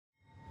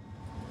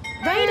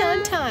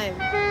time.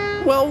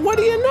 Well, what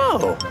do you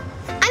know?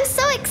 I'm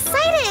so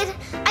excited!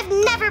 I've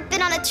never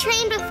been on a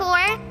train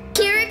before.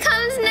 Here it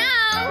comes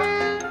now.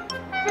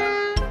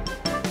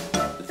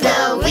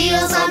 The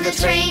wheels on the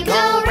train go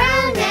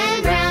round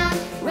and round,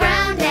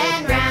 round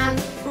and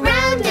round,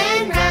 round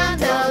and round.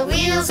 The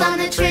wheels on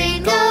the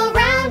train go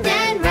round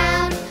and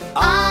round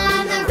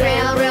on the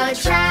railroad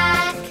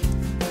track.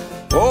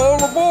 All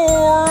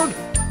aboard!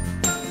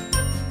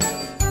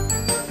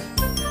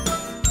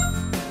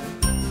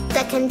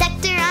 The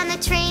conductor on the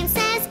train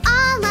says,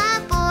 all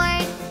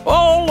aboard.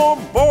 All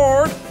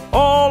aboard!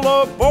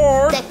 All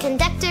aboard! The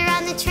conductor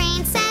on the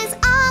train says,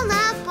 all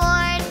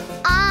aboard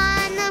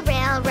on the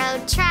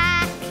railroad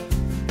track.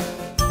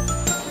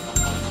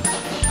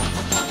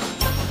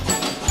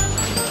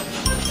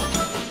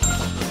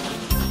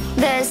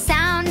 The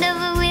sound of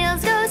the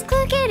wheels goes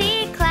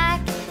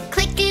clickety-clack,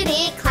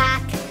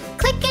 clickety-clack,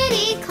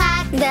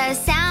 clickety-clack. The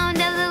sound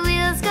of the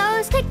wheels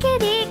goes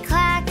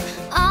clickety-clack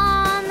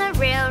on the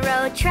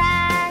railroad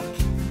track.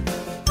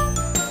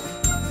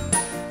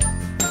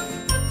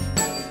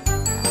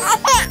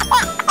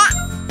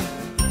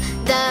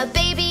 The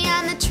baby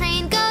on the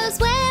train goes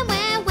wham,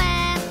 wham,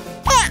 wham.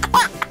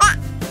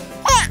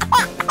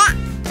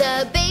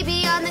 The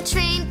baby on the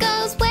train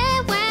goes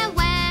wham, wham,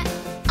 wham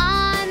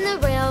on the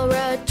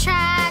railroad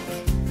track.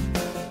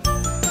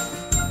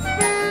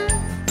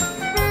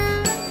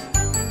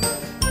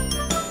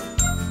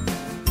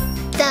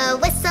 The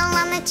whistle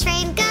on the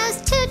train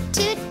goes toot,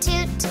 toot,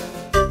 toot.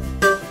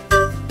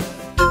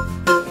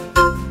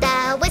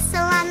 The whistle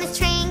on the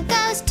train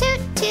goes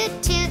toot,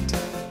 toot, toot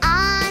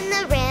on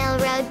the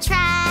railroad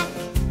track.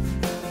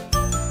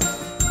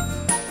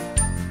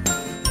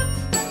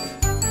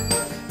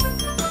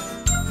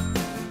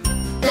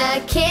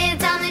 The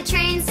kids on the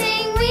train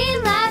sing, we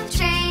love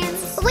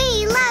trains.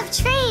 We love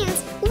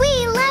trains.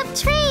 We love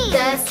trains.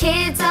 The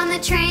kids on the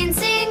train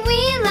sing,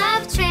 we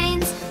love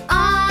trains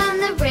on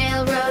the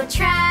railroad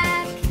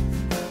track.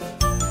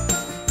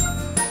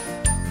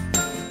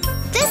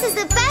 This is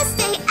the best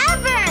day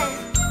ever!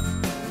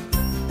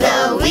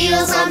 The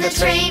wheels on the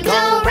train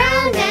go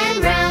round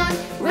and round,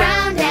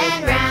 round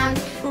and round,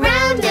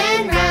 round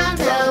and round.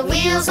 The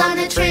wheels on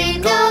the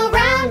train go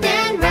round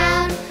and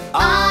round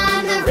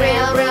on the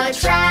railroad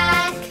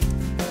track.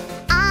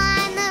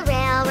 On the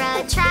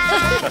railroad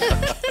track.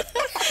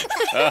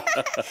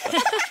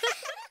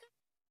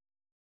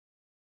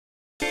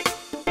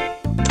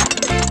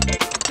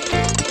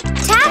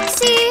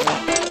 Taxi!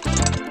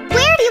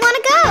 Where do you want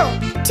to go?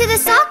 To the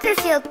soccer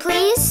field,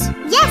 please.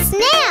 Yes,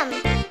 ma'am.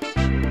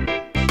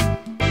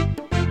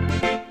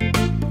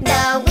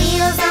 The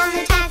wheels on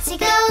the taxi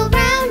go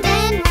round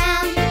and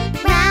round,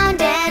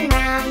 round and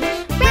round,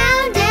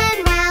 round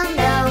and round.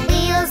 The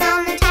wheels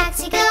on the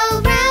taxi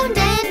go round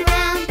and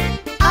round,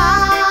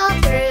 all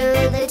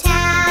through the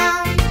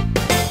town.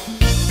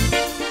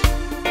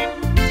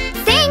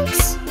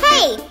 Thanks!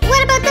 Hey,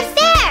 what about the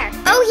fare?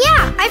 Oh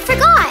yeah, I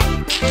forgot.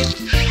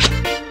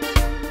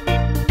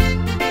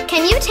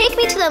 Can you take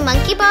me to the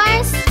monkey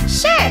bars?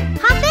 Sure,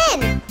 hop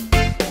in.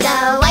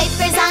 The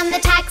wipers on the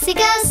taxi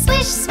go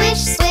swish,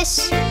 swish,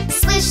 swish.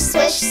 Swish,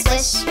 swish,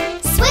 swish.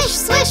 Swish,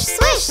 swish,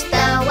 swish.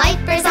 The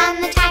wipers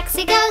on the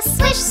taxi go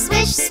swish,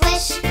 swish,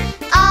 swish.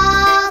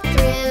 All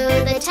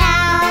through the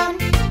town.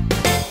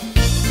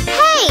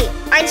 Hey,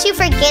 aren't you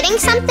forgetting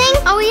something?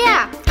 Oh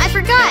yeah, I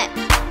forgot.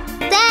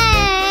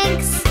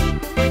 Thanks.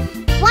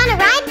 Want a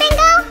ride,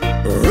 Bingo?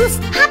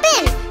 Hop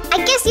in. I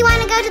guess you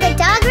want to go to the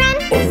dog run?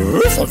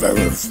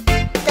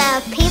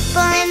 The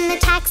people in the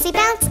taxi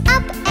bounce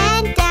up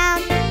and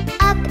down,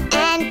 up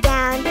and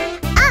down,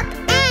 up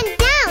and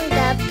down.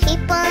 The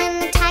people in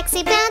the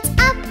taxi bounce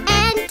up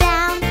and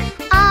down,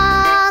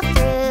 all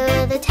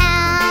through the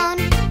town.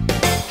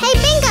 Hey,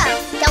 Bingo,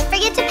 don't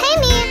forget to pay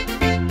me.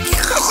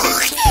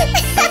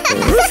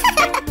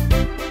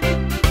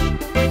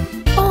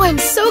 Oh, I'm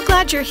so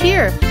glad you're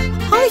here.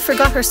 Holly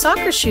forgot her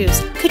soccer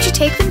shoes. Could you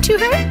take them to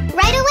her?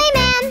 Right away,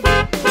 ma'am.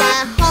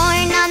 The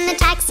horn on the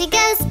taxi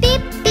goes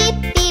beep, beep,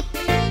 beep.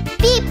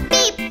 Beep,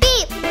 beep,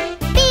 beep.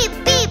 Beep,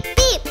 beep,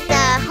 beep.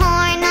 The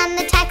horn on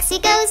the taxi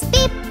goes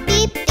beep,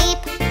 beep, beep.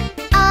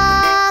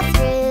 All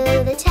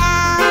through the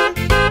town.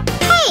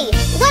 Hey,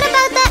 what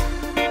about the...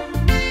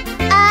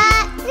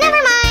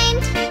 never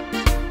mind.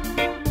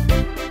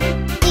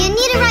 Do you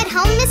need a ride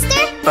home,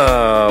 mister?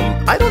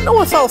 I don't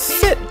know if I'll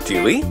fit,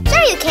 Dewey.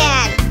 Sure you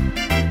can.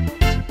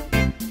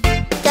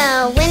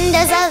 The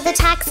windows of the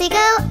taxi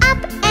go up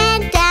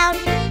and down,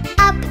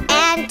 up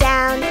and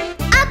down,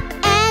 up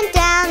and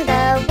down.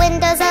 The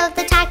windows of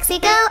the taxi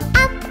go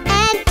up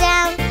and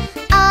down,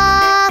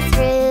 all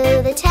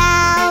through the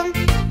town.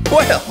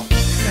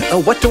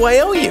 Well, what do I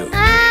owe you?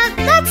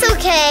 That's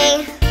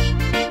okay.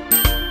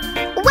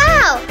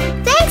 Wow,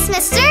 thanks,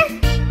 mister.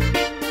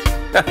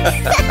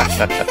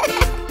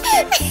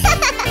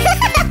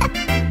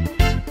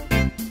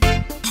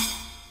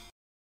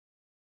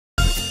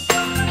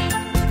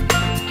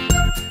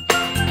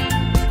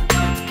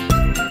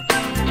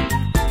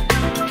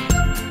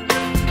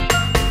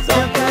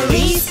 The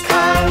police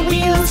car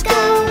wheels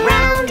go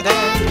round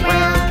and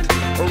round,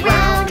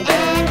 round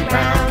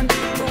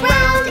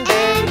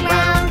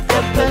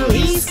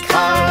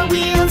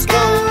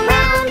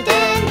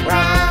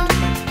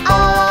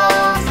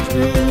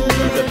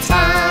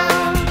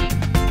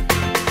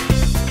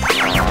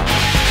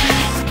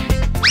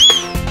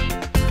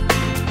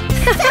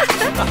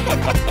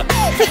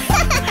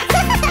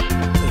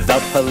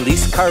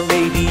police car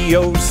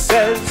radio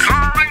says,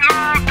 calling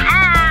all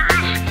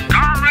cars,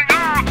 calling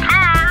all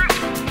cars,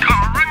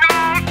 calling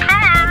all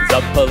cars.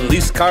 the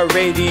police car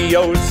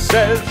radio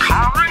says,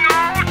 Calling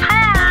all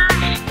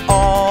cars.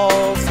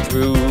 all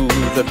through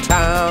the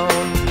town.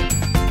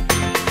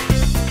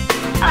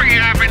 We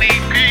have an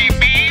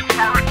APB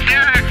for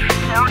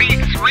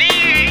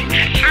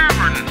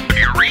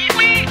 43H7.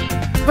 Really?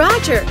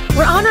 Roger,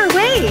 we're on our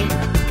way.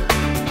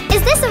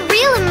 Is this a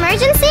real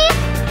emergency?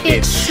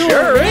 It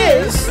sure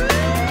is.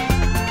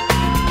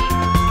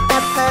 The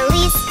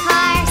police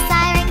car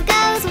siren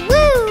goes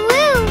woo,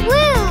 woo,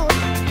 woo.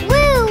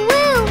 Woo,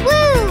 woo,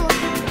 woo.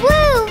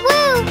 Woo,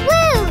 woo,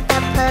 woo. The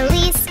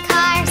police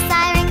car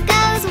siren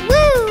goes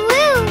woo,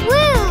 woo,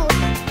 woo.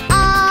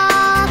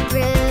 All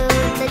through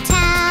the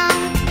town.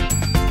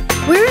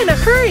 We're in a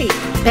hurry.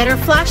 Better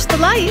flash the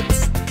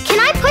lights. Can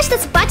I push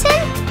this button?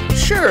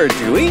 Sure,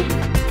 Dewey.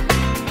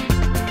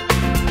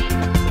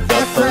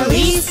 The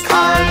police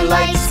car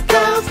lights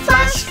go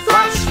flash,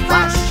 flash,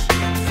 flash.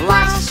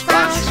 Flash,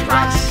 flash,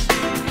 flash.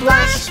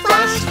 Flash,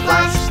 flash,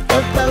 flash.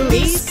 The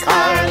police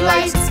car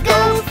lights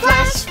go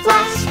flash,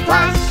 flash,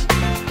 flash.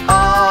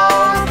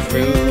 All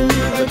through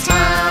the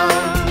town.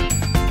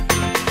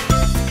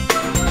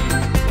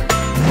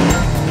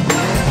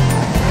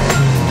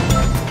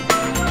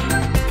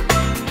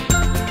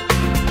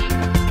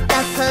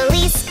 The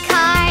police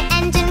car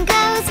engine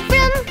goes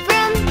vroom,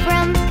 vroom,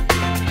 vroom.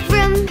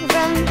 Vroom,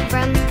 vroom,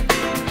 vroom.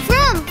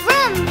 Vroom,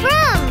 vroom,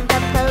 vroom. The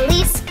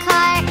police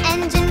car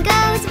engine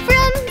goes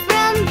vroom,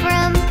 vroom,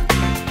 vroom.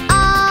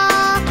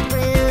 All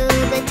through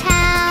the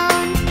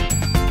town.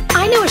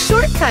 I know a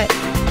shortcut.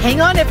 Hang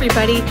on,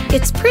 everybody.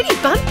 It's pretty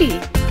bumpy.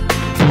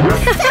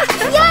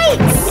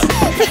 Yikes!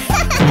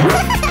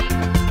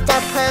 The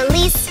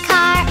police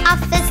car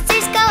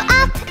officers go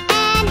up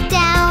and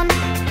down.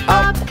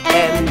 Up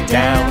and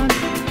down.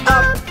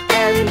 Up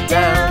and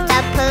down.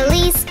 The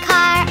police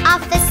car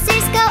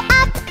officers go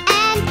up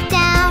and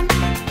down.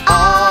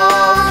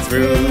 All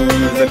Through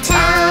the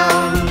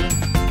town.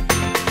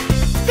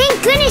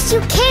 Thank goodness you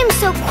came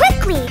so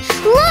quickly.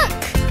 Look!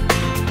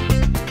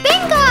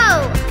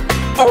 Bingo!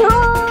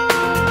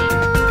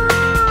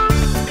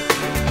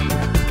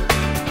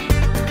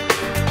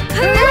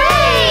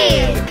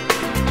 Hooray!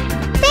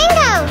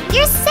 Bingo!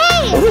 You're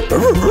safe!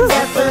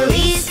 The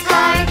police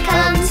car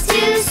comes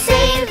to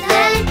save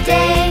the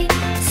day.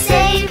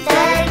 Save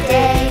the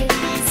day.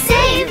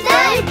 Save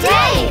the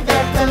day.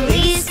 The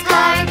police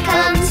car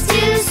comes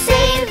to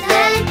save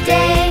the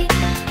day.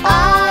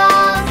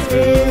 All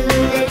through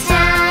the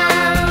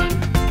town.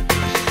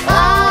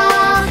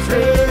 All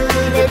through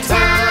the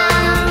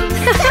town.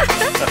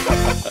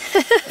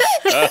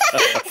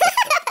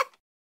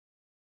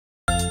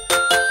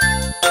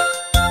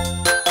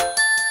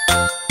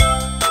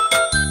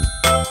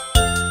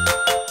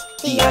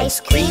 The ice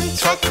cream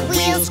truck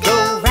wheels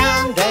go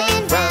round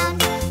and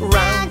round,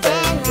 round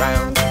and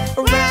round,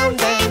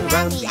 round and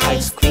round. The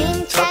ice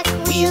cream truck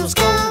wheels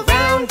go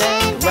round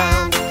and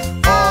round,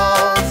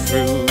 all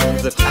through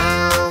the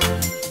town.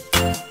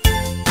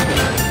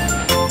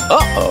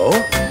 Uh-oh.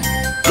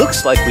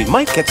 Looks like we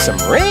might get some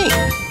rain.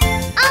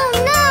 Oh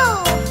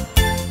no!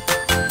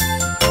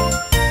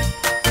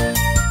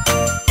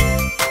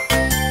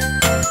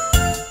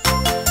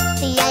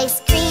 The ice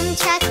cream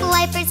truck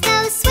wipers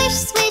go swish,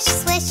 swish,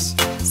 swish.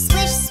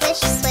 Swish, swish,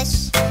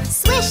 swish.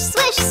 Swish,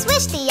 swish,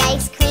 swish. The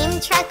ice cream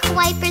truck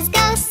wipers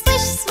go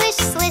swish, swish,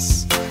 swish.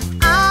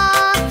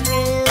 All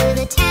through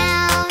the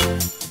town.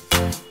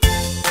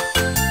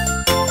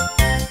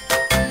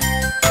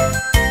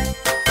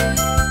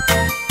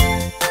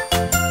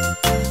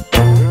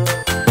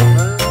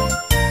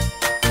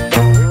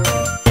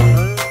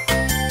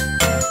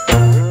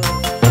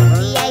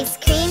 The ice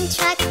cream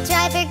truck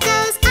driver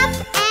goes up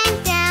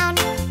and down,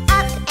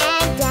 up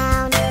and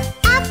down,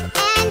 up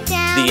and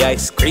down. The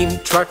ice cream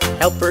truck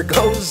helper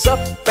goes up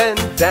and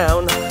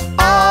down,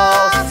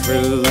 all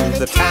through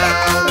the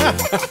town.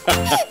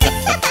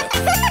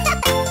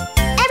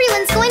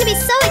 Everyone's going to be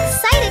so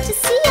excited to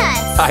see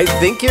us. I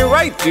think you're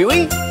right,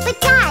 Dewey. But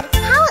Dad,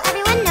 how will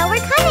everyone know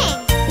we're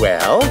coming?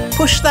 Well,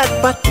 push that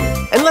button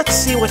and let's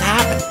see what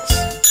happens.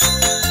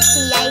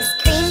 The ice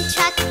cream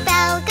truck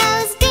bell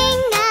goes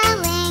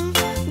ding-a-ling,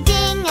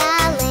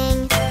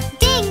 ding-a-ling,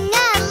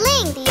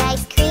 ding-a-ling. The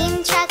ice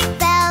cream truck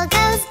bell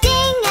goes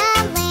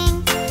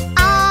ding-a-ling,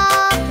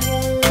 all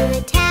through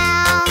the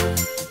town.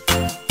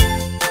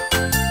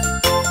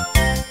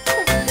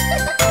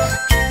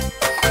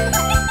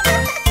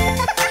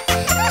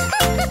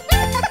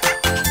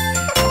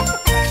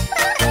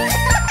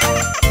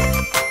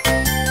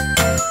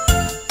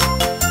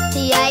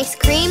 The ice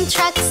cream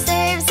truck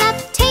serves up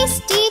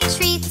tasty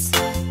treats.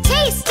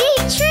 Tasty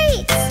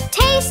treats!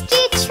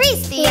 Tasty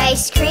treats! The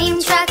ice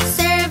cream truck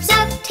serves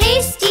up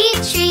tasty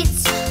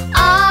treats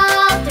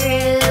all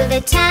through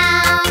the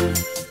town.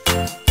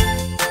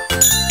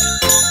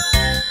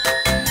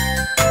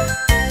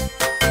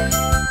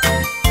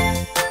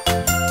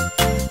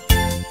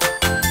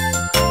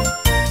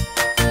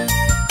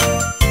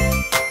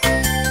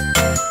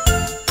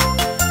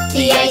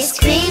 The ice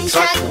cream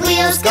truck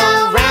wheels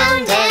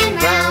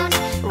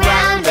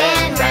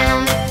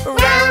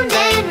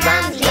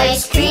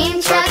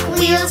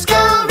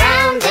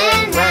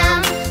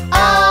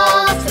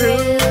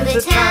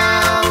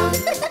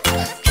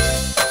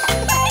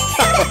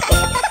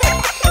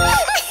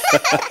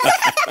Hello,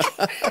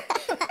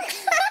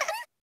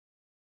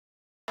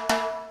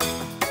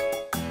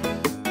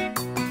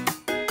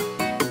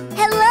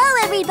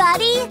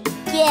 everybody!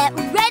 Get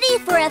ready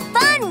for a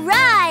fun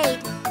ride!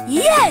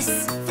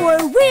 Yes! For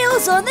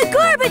wheels on the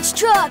garbage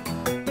truck!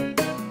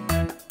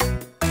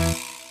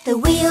 The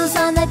wheels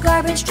on the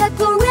garbage truck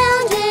go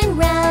round and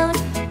round,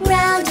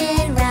 round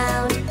and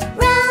round,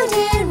 round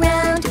and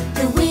round.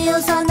 The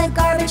wheels on the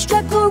garbage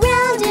truck go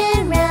round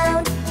and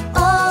round,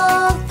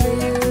 all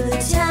through the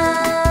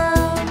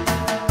town.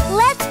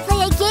 Let's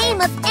play a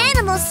game of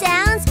animal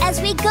sounds as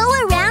we go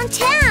around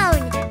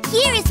town.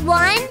 Here is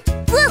one.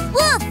 Woof,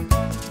 woof.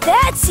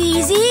 That's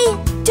easy!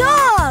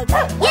 Dog!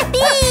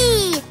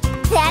 Yippee!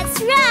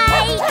 That's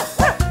right!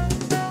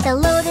 The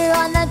loader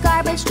on the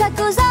garbage truck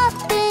goes up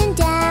and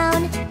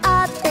down,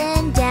 up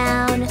and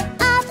down,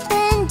 up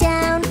and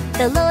down.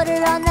 The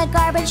loader on the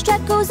garbage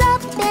truck goes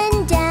up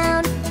and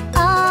down,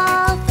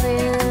 all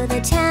through the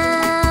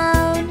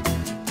town.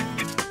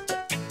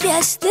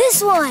 Guess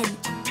this one!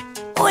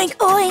 Oink,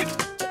 oink!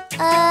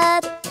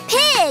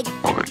 Pig!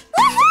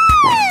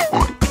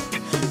 Woohoo!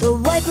 The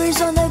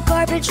wipers on the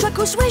garbage truck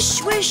go swish,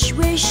 swish,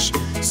 swish.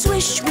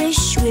 Swish, swish,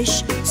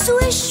 swish.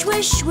 Swish,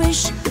 swish,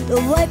 swish. The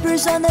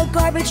wipers on the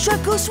garbage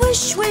truck go swish,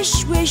 swish,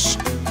 swish.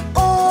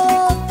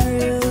 All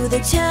through the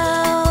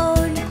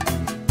town.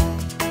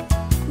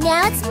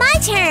 Now it's my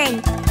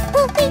turn.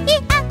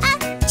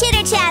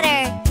 Chitter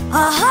chatter.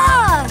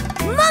 Aha!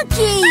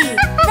 Monkey!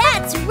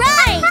 That's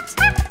right!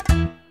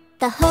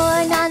 The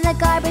horn on the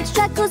garbage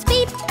truck goes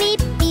beep, beep,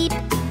 beep.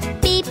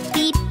 Beep,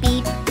 beep,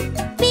 beep.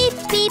 Beep,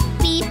 beep,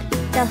 beep.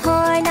 The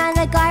horn on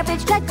the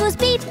garbage truck goes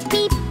beep,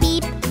 beep,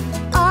 beep.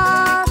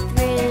 All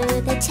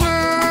through the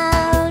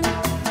town.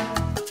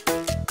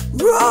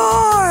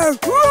 Roar!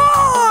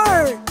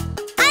 Roar!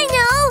 I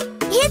know!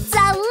 It's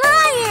a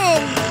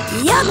lion!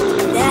 Yup,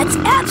 that's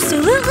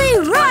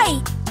absolutely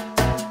right!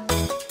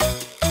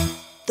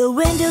 The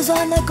windows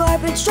on the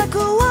garbage truck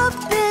go up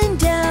and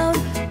down,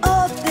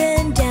 up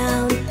and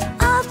down,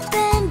 up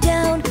and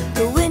down.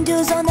 The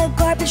windows on the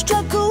garbage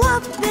truck go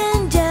up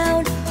and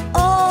down,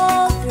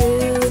 all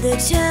through the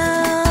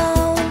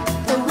town.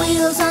 The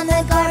wheels on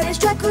the garbage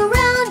truck go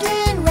round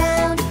and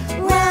round,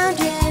 round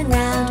and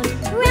round,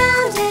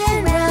 round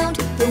and round.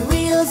 The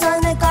wheels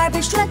on the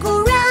garbage truck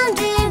go round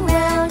and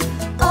round,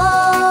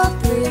 all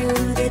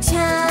through the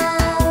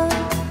town.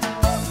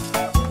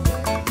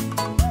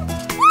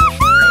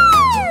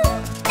 Woohoo!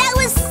 That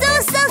was so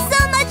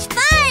much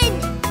fun!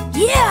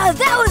 Yeah,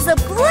 that was a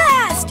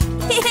blast!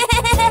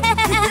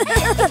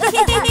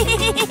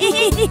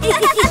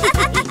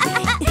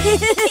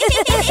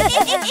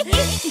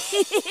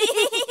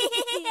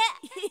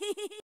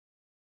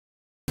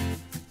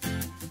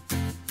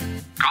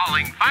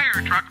 Calling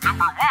fire truck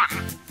number 1.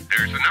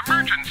 There's an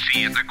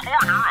emergency at the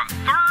corner of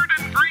 3rd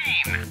and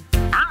Green.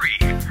 Hurry,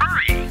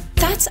 hurry.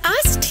 That's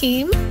us,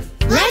 team.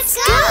 Let's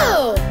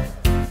go!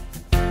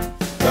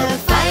 The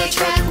fire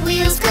truck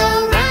wheels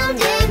go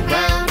round and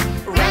round,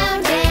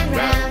 round and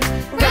round,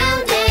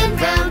 round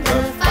and round.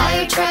 The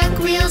fire truck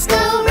wheels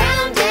go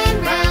round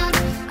and round,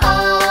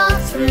 all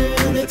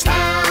through the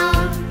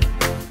town.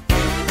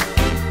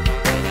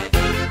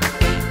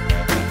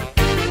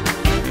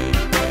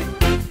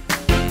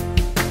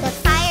 The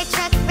fire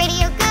truck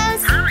radio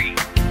goes, Hurry,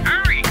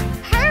 hurry,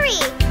 hurry,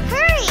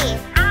 hurry.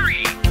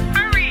 hurry,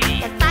 hurry.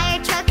 The fire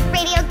truck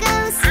radio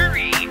goes,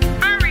 Hurry,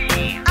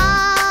 hurry.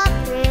 all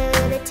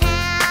through the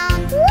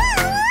town.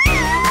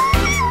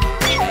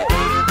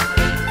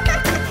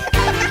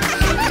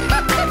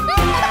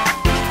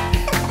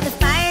 The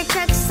fire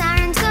truck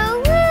sirens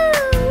go woo,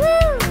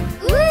 woo,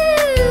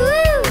 woo,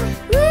 woo,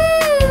 woo,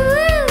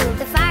 woo.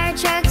 The fire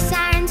truck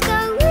sirens go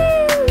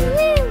woo,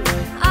 woo,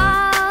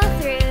 all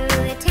through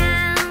the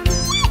town.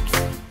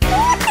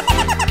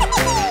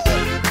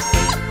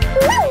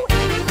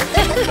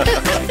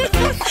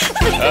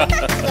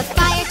 The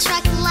fire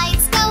truck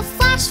lights go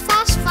flash,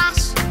 flash,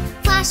 flash,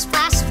 flash,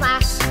 flash,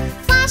 flash,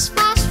 flash,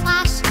 flash,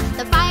 flash.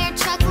 The fire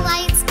truck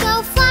lights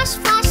go flash,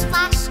 flash,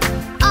 flash,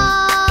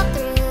 all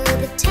through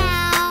the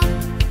town.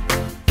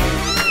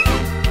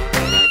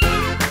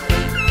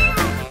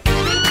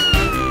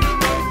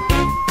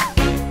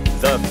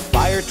 The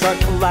fire truck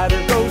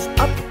ladder goes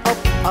up, up,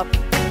 up,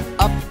 up,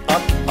 up,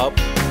 up,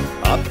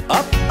 up,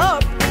 up,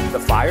 up. The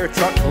fire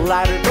truck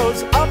ladder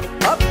goes up,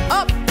 up,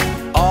 up,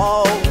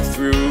 all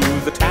through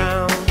the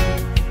town.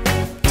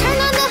 Turn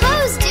on the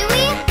hose,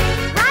 Dewey.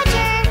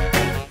 Roger.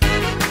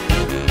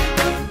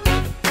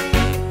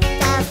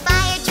 The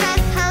fire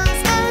truck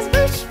hose goes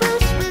whoosh,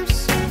 whoosh, whoosh,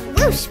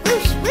 whoosh,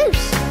 whoosh,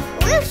 whoosh,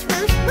 whoosh,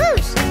 whoosh,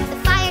 whoosh. The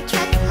fire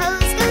truck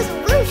hose goes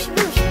whoosh,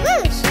 whoosh,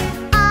 whoosh,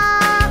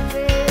 all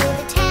through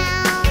the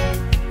town.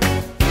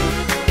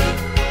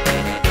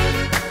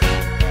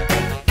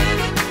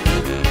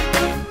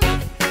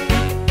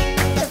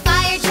 The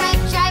fire truck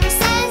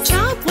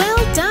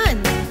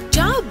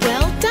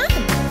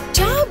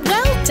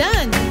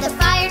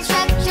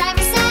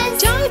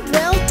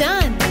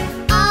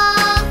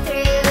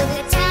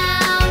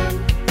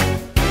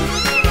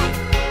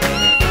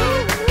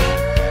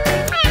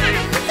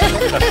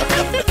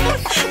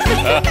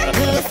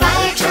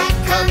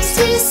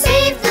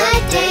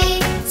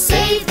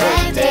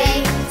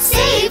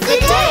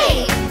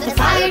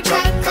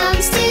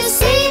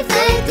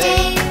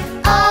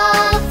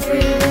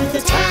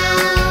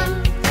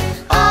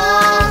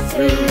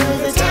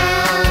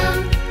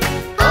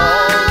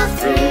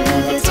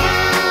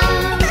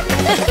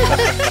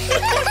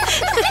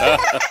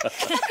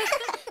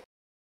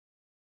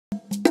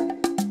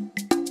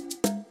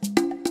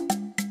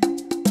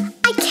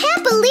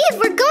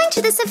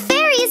to the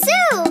safari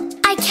zoo!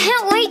 I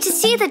can't wait to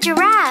see the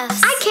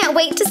giraffes. I can't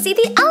wait to see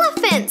the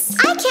elephants.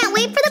 I can't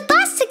wait for the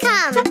bus to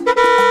come!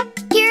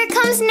 Here it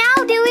comes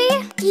now,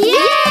 Dewey!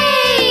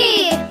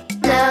 Yay!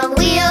 The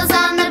wheels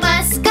on the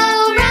bus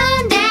go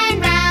round and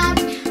round,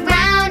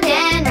 round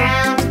and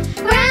round,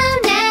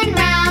 round and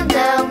round.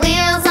 The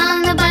wheels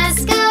on the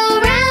bus go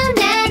round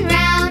and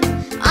round,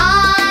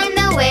 on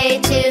the way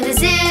to the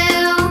zoo.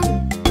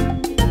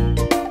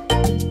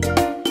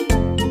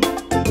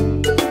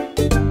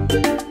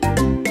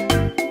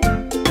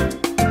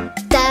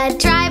 The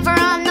driver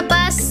on the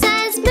bus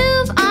says,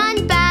 move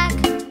on back.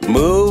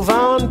 Move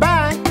on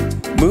back,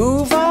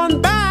 move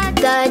on back.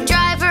 The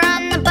driver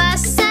on the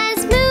bus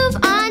says, move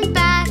on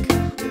back,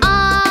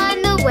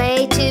 on the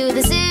way to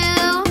the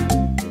zoo.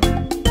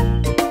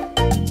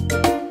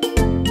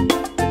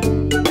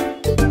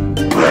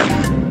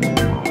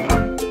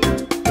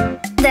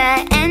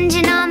 The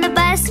engine on the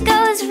bus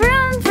goes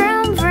vroom,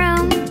 vroom,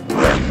 vroom.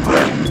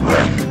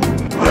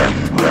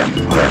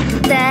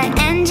 The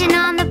engine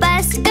on the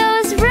bus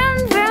goes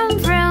vroom, vroom,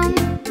 vroom,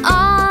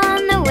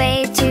 on the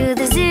way to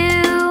the zoo.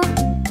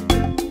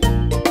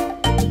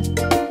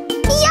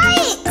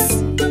 Yikes!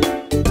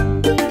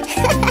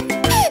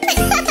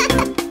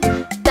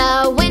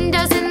 The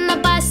windows in the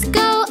bus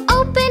go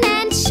open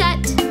and shut,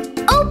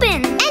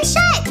 Open and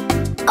shut,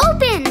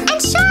 open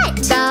and shut.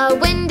 The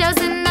windows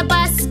in the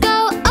bus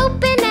go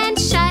open and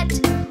shut,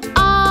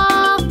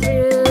 all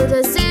through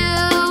the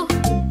zoo.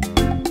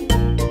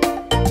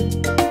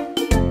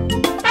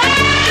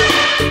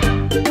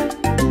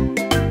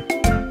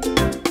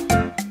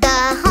 The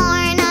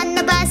horn on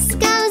the bus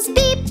goes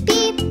beep,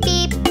 beep,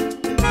 beep.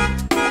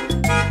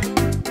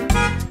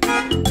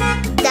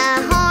 The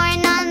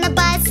horn on the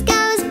bus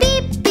goes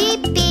beep,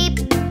 beep, beep,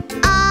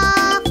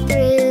 all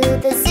through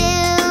the zoo.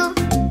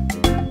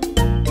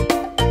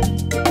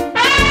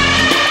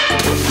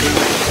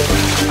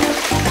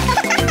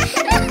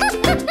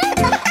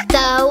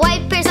 The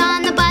wipers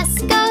on the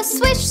bus go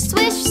swish,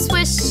 swish,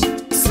 swish.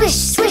 Swish,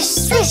 swish,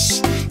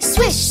 swish.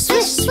 Swish,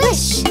 swish,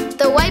 swish.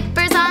 The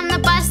wipers on the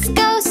bus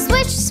go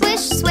swish,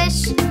 swish,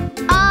 swish,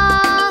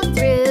 all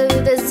through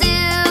the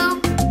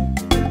zoo.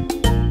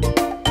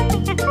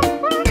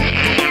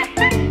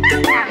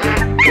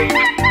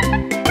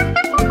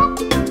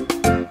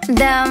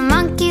 The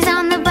monkeys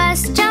on the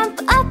bus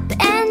jump up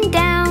and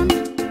down.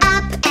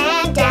 Up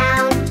and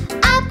down,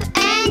 up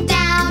and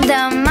down.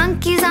 The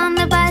monkeys on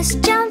the bus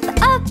jump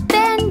up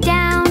and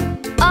down,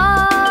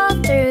 all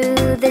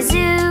through the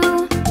zoo.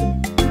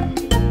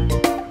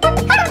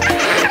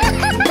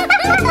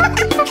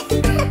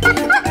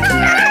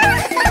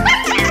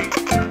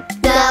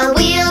 The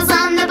wheels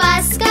on the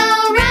bus go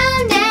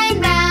round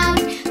and round,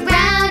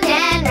 round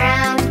and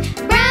round,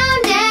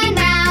 round and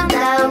round.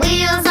 The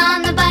wheels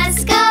on the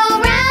bus go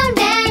round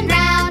and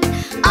round,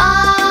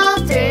 all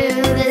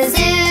through the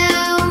zoo.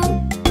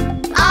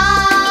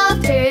 All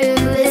through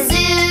the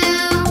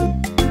zoo.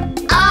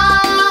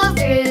 All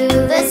through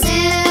the zoo.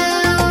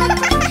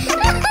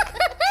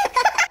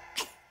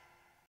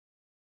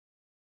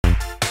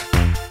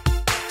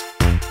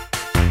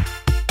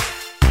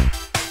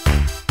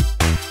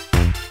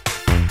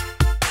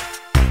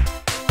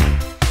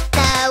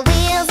 The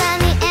wheels on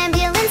the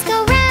ambulance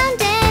go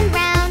round and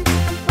round,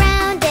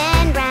 round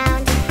and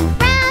round,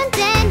 round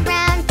and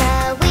round.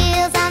 The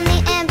wheels on the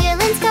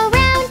ambulance go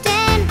round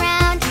and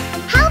round.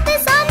 Help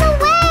is on the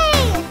way!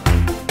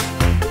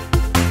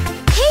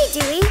 Hey,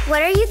 Dewey,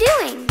 what are you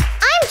doing?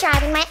 I'm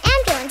driving my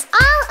ambulance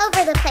all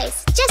over the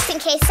place, just in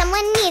case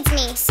someone needs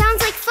me.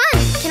 Sounds like fun.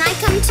 Can I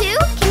come too?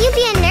 Can you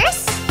be a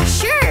nurse?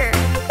 Sure.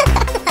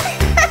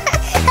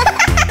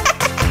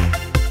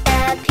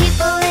 The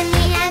people in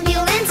the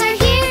ambulance are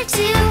here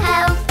to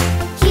help,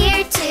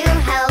 here to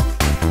help,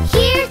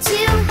 here to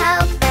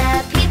help.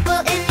 The people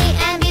in the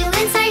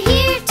ambulance are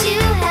here to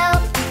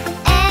help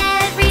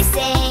every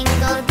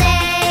single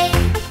day.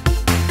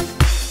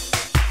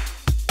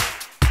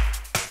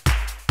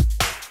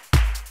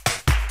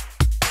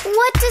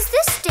 What does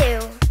this do?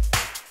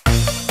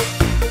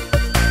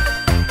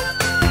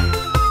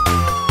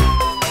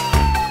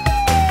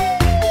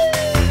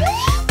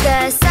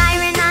 The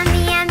siren on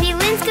the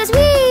ambulance goes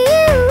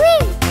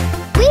wee-oo-wee.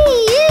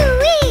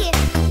 Wee-oo-wee,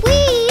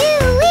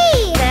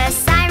 wee-oo-wee. The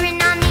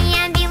siren on the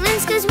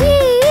ambulance goes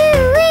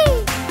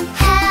wee-oo-wee.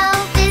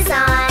 Help is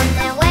on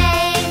the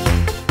way.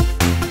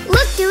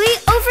 Look, Dewey,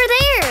 over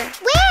there.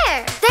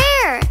 Where?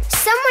 There.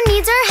 Someone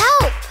needs our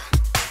help.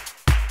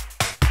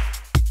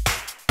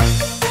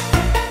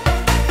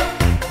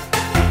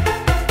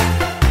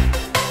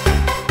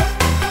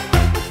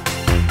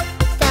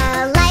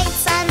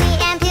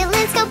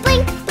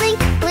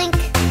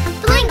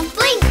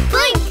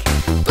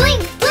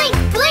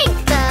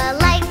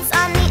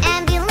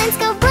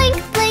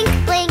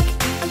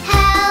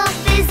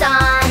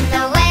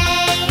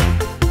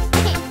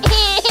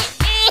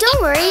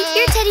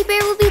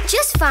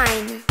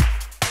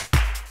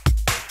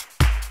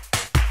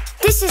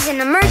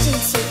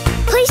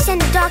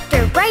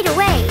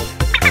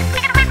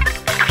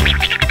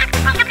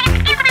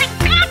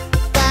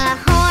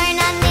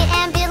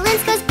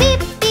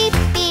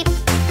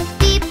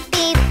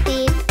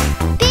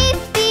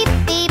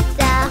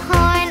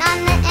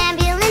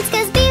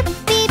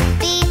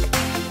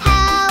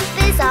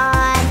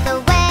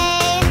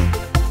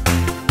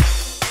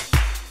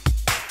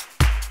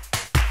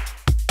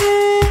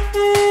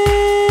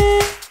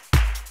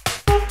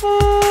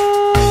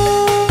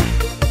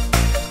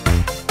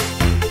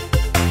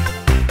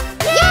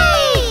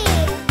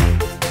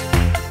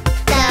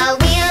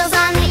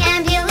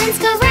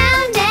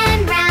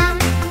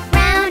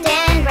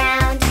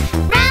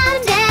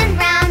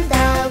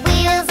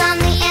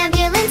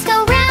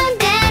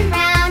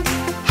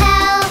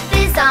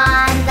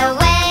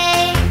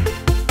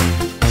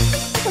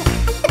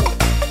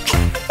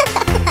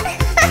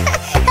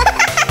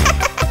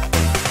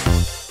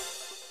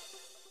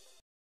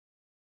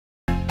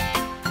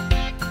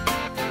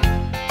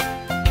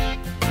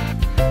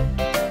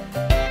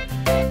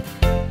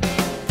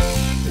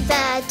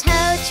 The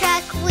tow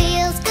truck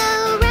wheels go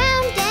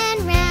round and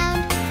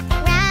round,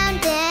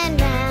 round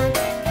and round,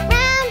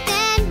 round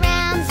and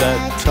round. The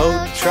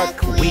tow truck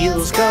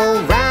wheels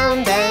go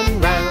round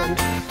and round,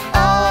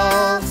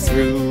 all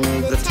through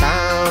the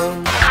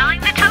town. Calling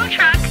the tow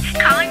truck.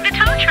 Calling the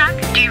tow truck.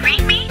 Do you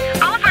read me?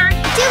 Over.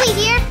 Do we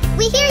hear?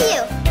 We hear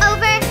you.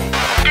 Over.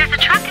 There's a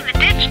truck in the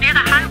ditch near the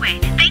highway.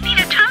 They need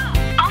a tow.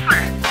 Over.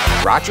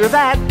 Roger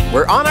that.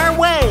 We're on our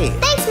way.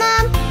 Thanks,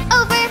 Mom.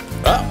 Over.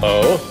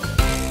 Uh-oh.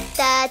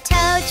 The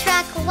tow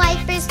truck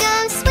wipers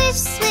go swish,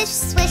 swish,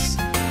 swish.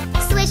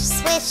 Swish,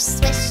 swish,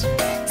 swish.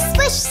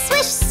 Swish,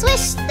 swish,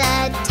 swish.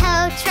 The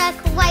tow truck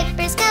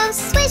wipers go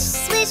swish,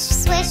 swish,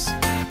 swish.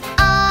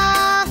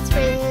 All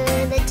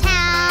through the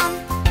town.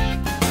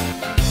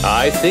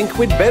 I think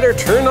we'd better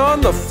turn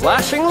on the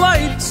flashing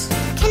lights.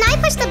 Can I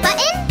push the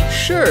button?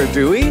 Sure,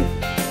 Dewey.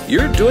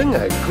 You're doing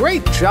a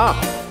great job.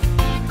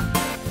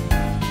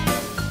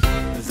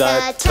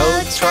 The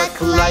tow truck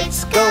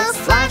lights go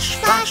flash,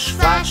 flash,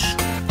 flash.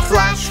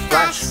 Flash,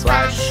 flash,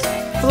 flash.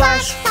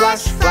 Flash,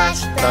 flash,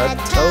 flash. The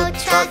tow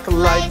truck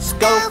lights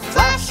go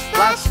flash,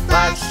 flash,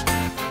 flash.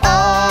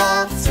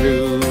 All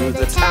through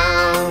the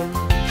town.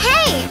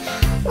 Hey,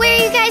 where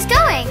are you guys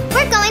going?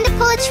 We're going to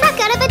pull a truck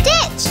out of a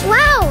ditch.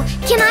 Wow,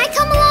 can I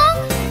come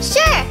along?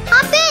 Sure,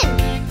 hop in.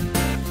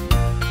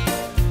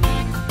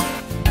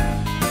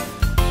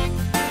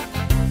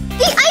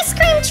 The ice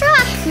cream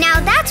truck. Now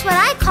that's what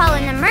I call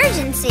an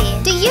emergency.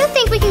 Do you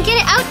think we can get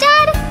it out,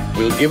 Dad?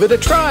 We'll give it a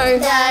try.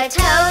 The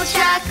tow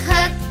truck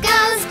hook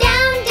goes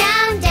down,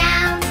 down,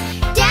 down.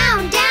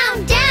 Down,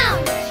 down,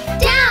 down.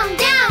 Down,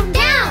 down,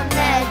 down.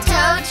 The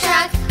tow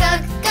truck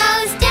hook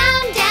goes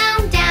down,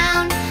 down,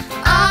 down.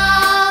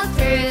 All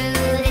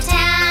through the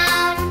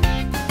town.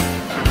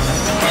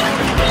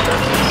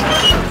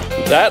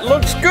 That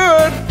looks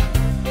good.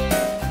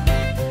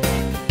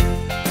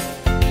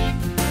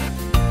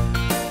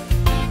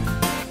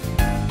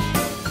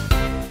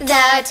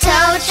 The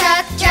tow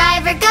truck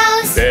driver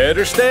goes.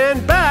 Better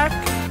stand back.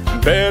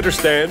 Better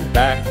stand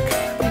back.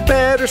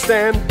 Better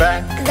stand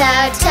back.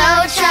 The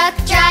tow truck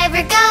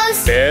driver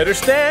goes. Better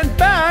stand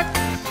back.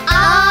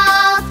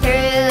 All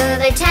through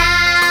the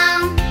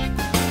town.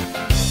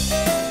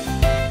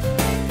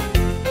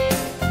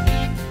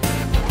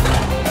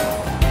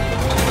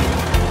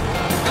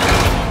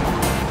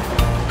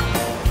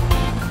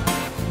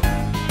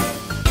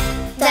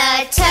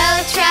 The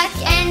tow truck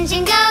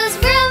engine goes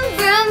vroom,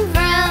 vroom,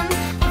 vroom.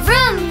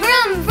 Vroom,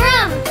 vroom,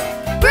 vroom.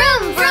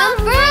 Vroom, vroom,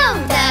 vroom.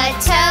 The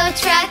tow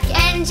truck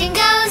engine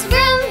goes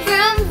vroom,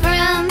 vroom,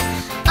 vroom.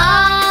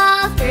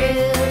 All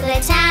through the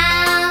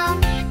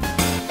town.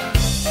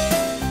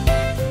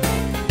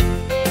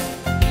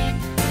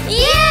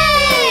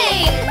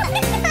 Yay!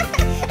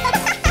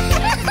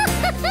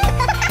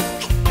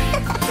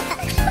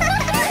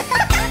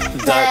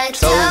 The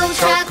tow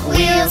truck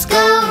wheels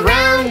go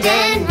round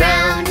and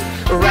round,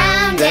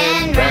 round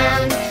and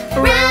round,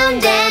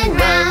 round and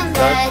round.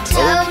 The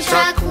tow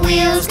truck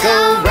wheels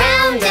go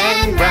round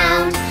and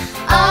round,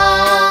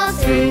 all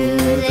through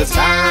the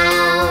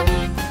town.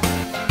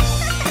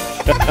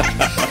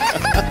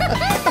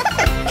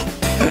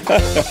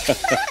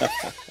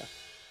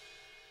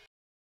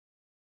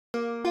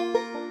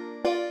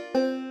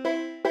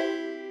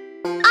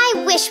 I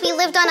wish we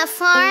lived on a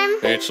farm.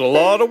 It's a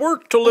lot of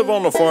work to live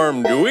on a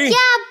farm, Dewey. Yeah,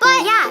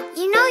 but... Yeah,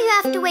 you know you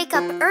have to wake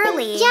up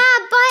early. Yeah,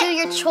 but... Do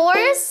your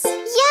chores?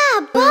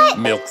 Yeah, but...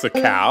 Milk the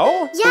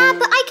cow? Yeah,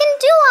 but I can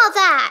do all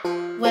that.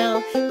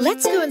 Well,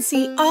 let's go and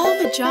see all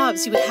the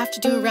jobs you would have to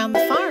do around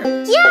the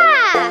farm.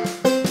 Yeah!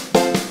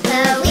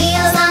 The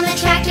wheels on the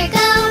tractor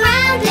go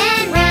round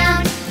and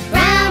round,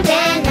 round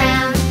and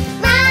round,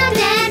 round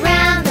and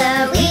round.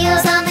 The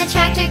wheels on the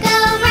tractor go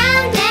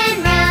round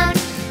and round,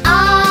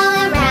 all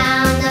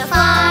around the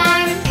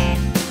farm.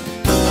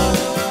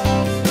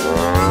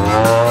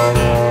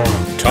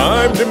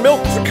 Time to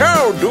milk the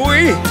cow,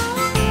 Dewey.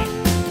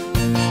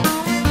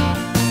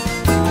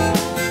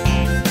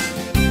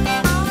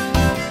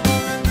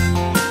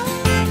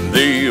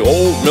 The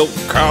old milk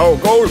cow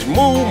goes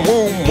moo,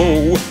 moo,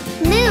 moo.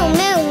 Moo,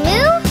 moo,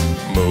 moo.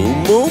 Moo,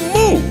 moo,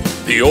 moo.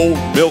 The old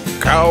milk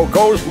cow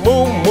goes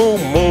moo, moo,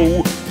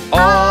 moo.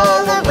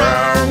 All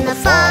around the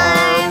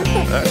farm.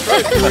 That's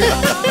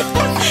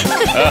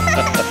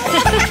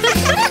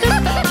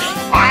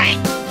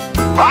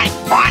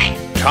right.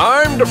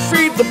 Time to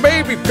feed the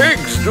baby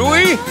pigs,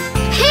 Dewey.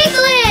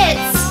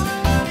 Piglets!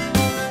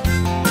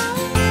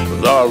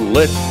 The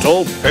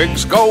little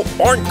pigs go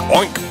oink,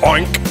 oink,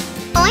 oink.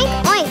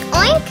 Oink, oink,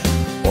 oink.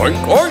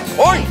 Oink, oink,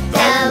 oink.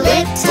 The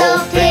little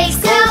pigs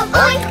go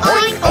oink,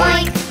 oink,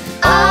 oink.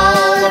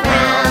 All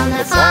around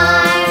the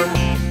farm.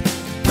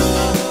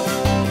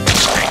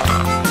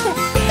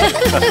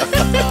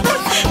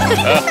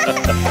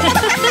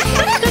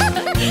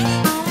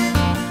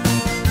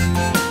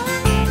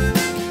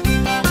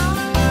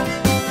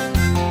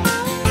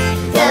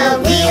 The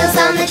wheels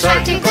on the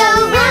tractor go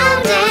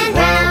round and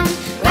round,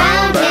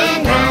 round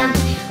and round,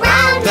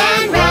 round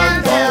and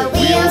round. The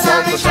wheels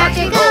on the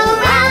tractor go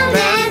round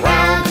and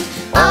round,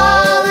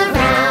 all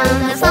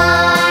around the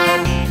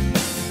farm.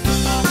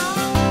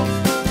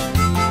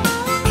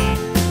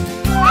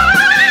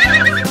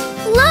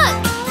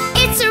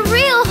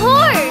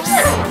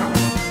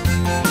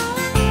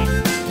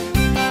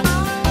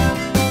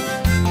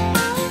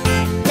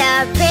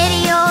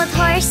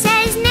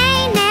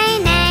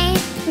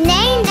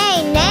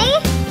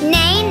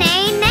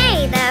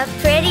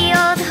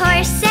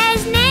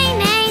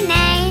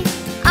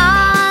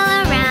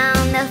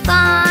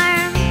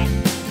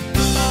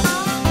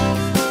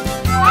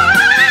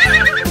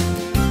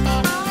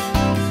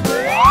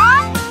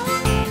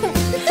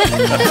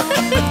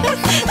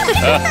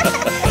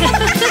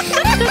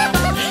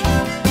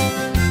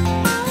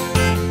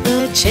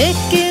 The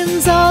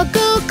chickens all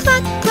go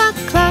cluck, cluck,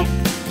 cluck.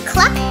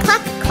 Cluck,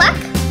 cluck, cluck.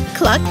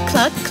 Cluck,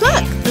 cluck,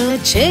 cluck. The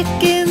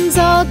chickens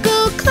all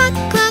go cluck,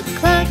 cluck,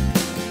 cluck.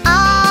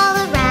 All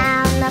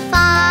around the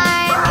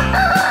farm.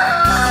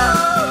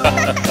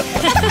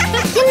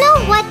 You know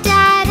what,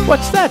 Dad?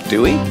 What's that,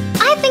 Dewey?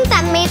 I think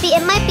that maybe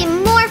it might be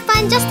more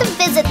fun just to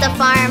visit the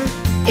farm.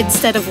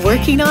 Instead of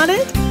working on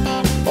it?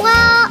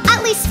 Well,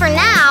 at least for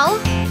now.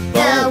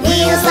 The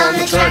wheels on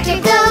the tractor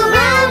go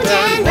round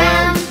and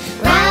round,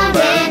 round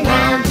and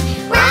round,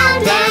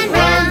 round and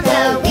round.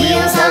 The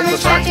wheels on the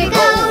tractor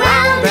go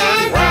round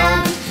and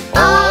round,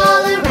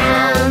 all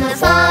around the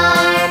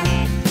farm,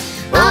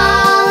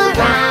 all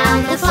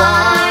around the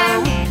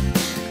farm,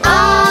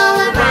 all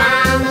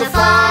around the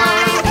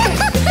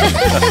farm.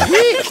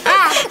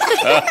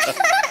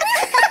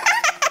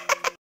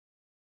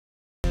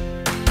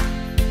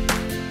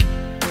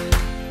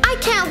 I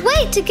can't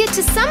wait to get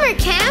to summer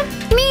camp.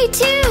 Me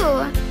too.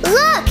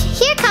 Look,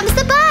 here comes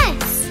the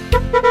bus.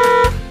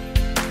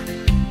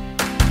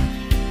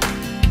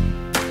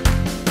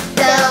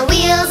 The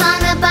wheels on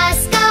the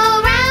bus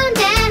go round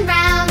and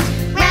round,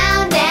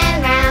 round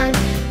and round,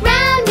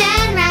 round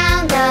and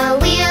round. The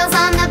wheels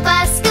on the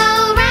bus go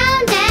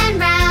round and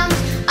round,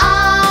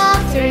 all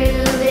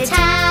through the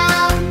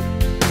town.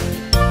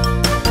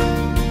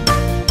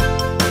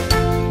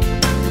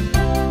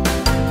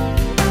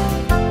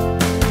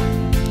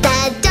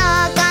 The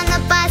dog on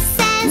the bus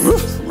says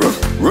Roof, roof,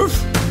 roof.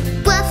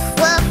 woof,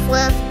 woof,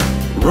 woof.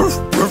 Roof,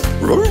 roof,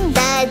 roof.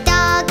 The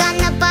dog on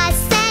the bus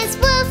says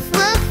woof,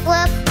 woof,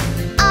 woof,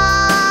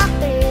 all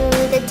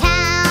through the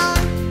town.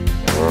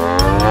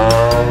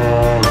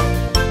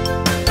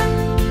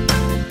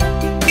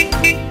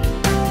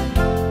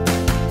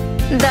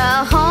 The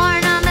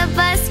horn on the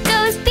bus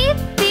goes beep,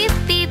 beep,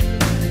 beep.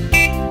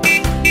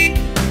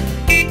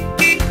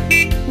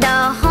 The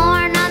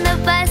horn on the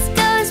bus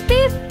goes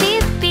beep,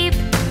 beep, beep,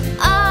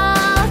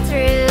 all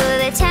through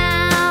the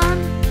town.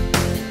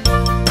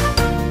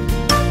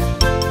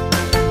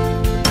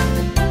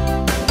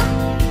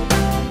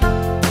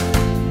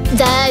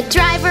 The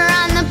driver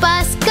on the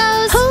bus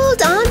goes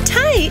Hold on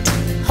tight.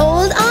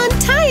 Hold on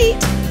tight.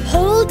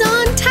 Hold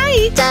on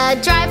tight. The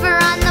driver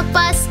on the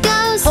bus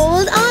goes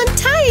Hold on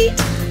tight.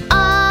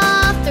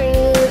 all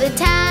through the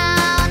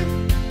town.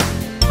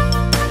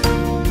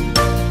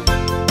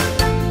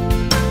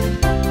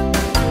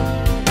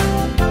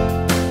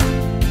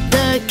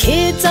 The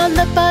kids on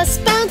the bus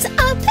bounce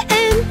up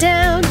and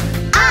down.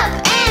 Up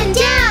and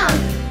down,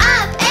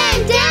 up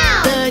and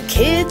down. The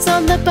kids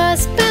on the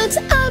bus bounce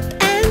up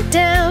and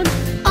down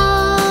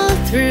all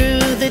through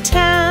the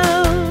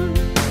town.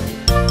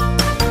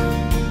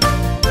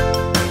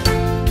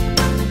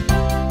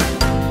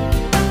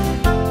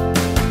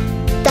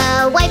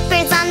 The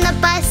wipers on the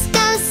bus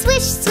go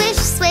swish, swish,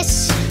 swish,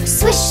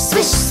 swish,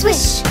 swish,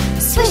 swish,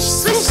 swish,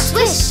 swish,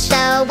 swish.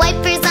 The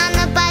wipers on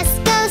the bus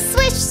go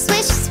swish,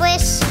 swish,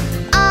 swish,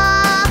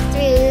 all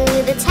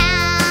through the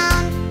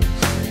town.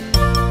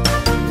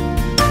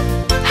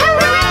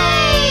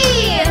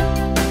 Hooray!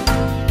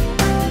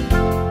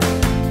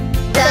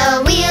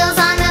 The wheels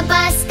on the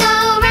bus go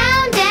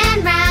round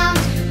and round,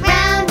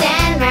 round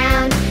and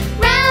round,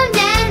 round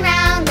and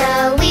round.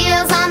 The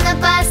wheels on the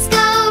bus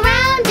go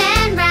round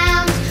and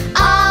round,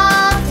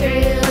 all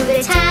through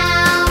the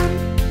town.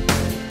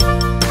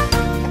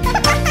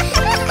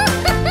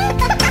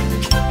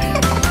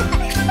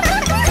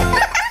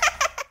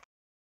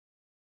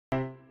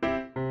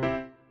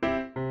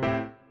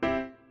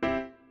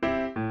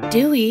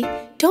 Dewey,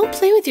 don't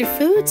play with your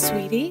food,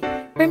 sweetie.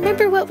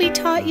 Remember what we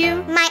taught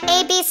you? My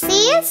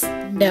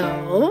ABCs?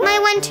 No. My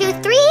 1, 2,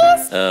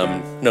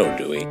 3s? No,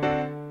 Dewey.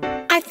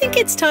 I think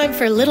it's time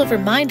for a little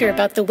reminder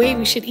about the way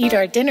we should eat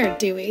our dinner,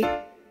 Dewey.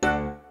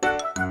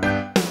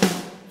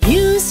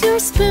 Use your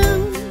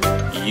spoon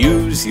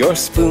Use your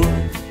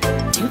spoon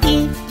to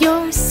eat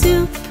your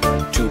soup.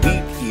 to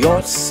eat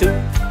your soup.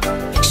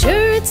 Make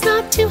sure it's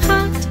not too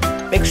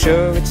hot. Make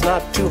sure it's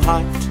not too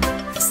hot.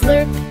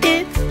 Slurp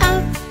it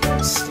up.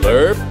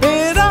 Slurp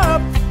it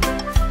up.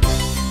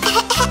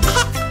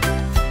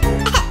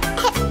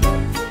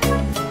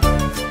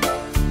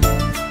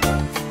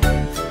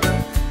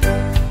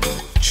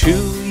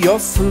 Chew your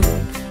food.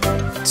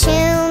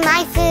 Chew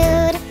my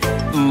food.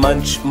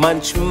 Munch,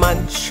 munch,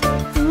 munch.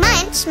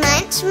 Munch,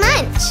 munch,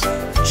 munch.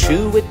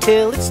 Chew it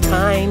till it's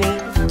tiny.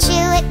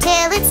 Chew it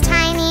till it's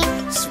tiny.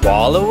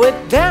 Swallow it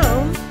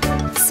down.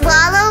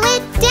 Swallow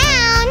it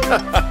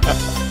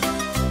down.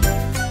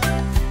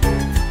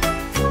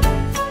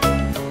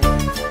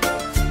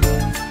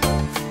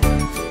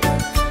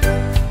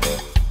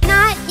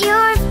 Not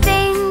your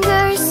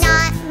fingers.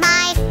 Not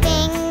my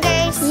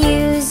fingers.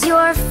 Use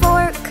your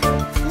fork.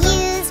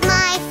 Use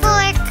my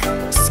fork.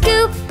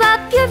 Scoop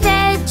up your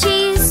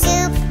veggies.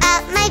 Scoop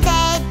up my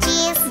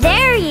veggies.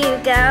 There you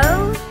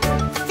go.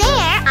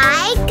 There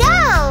I go.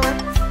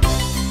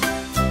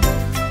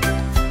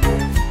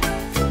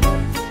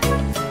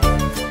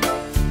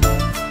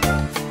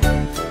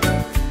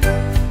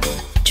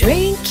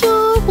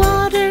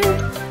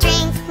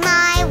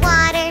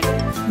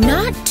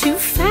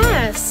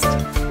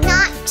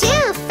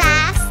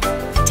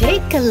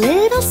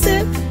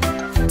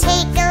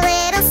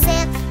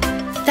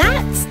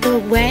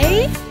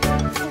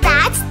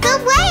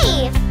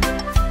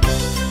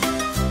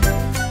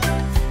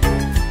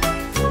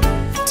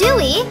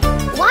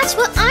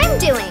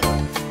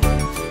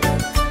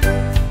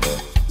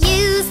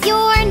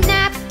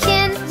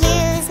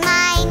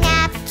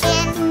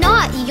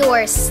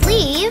 your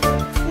sleeve.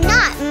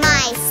 Not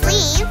my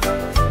sleeve.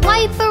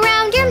 Wipe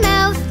around your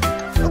mouth.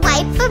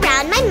 Wipe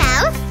around my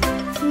mouth.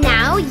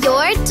 Now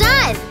you're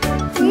done.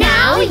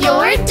 Now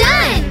you're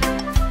done.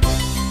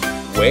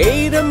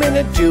 Wait a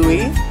minute,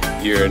 Dewey.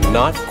 You're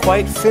not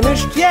quite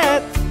finished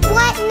yet.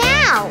 What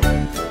now?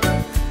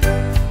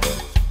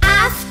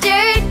 After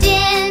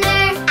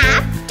dinner.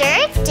 After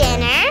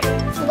dinner.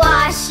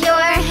 Wash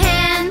your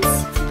hands.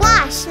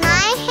 Wash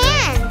my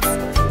hands.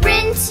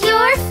 Rinse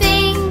your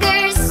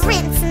fingers.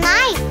 Rinse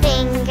my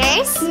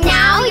fingers.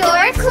 Now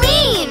you're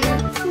clean.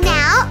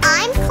 Now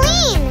I'm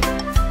clean.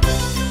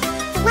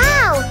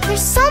 Wow,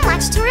 there's so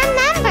much to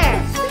remember.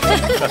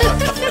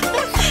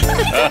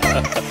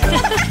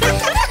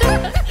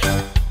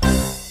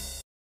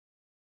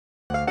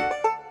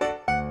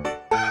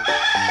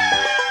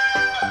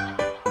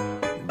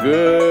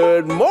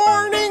 Good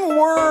morning,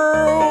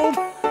 world!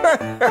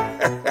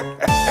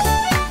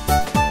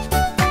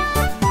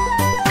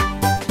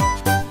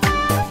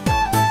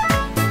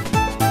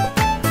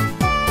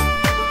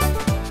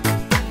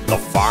 The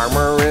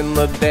farmer in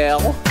the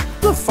dell,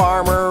 the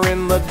farmer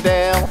in the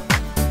dell.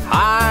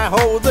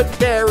 Hi-ho the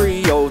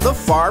dairy-o, the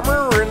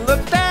farmer in the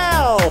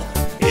dell.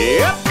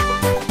 Yep,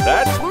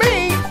 that's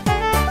me.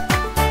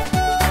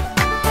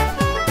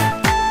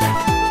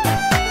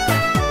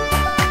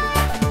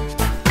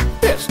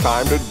 It's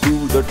time to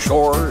do the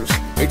chores.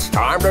 It's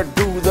time to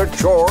do the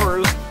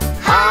chores.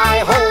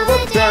 Hi-ho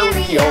the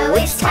dairy-o,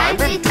 it's time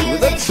to do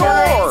the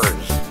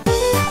chores.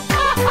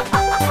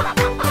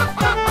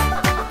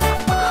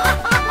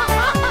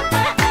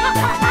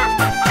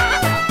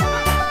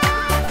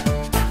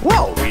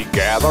 Well, we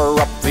gather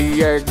up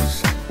the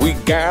eggs. We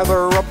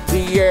gather up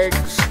the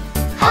eggs.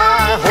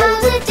 Hi-ho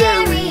the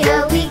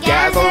dairy-o, we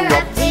gather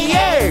up the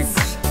eggs.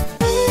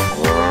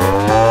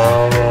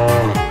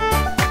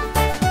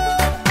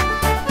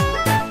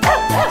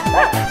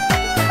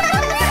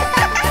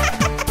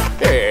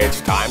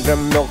 It's time to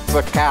milk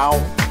the cow.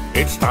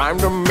 It's time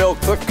to milk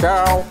the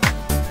cow.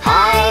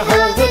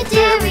 Hi-ho the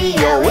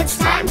dairy-o, it's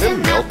time to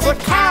milk the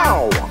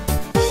cow.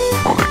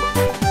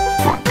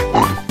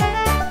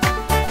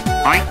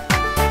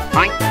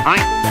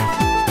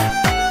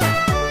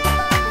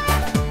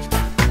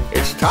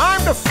 It's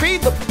time to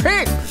feed the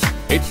pigs.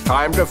 It's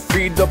time to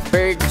feed the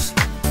pigs.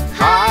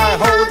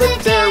 Hi-ho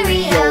the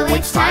dairy-o,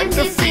 it's time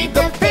to feed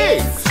the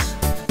pigs.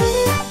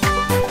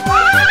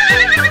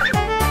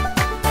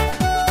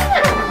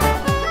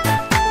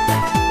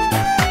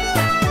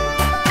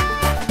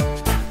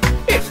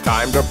 It's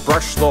time to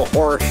brush the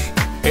horse.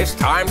 It's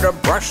time to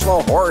brush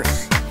the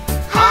horse.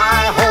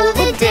 Hi-ho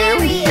the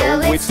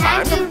dairy-o, it's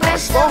time to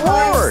brush the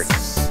horse.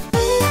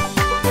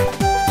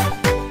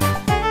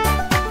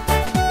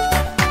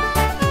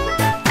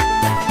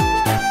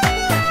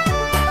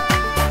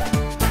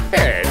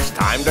 It's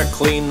time to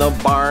clean the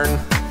barn.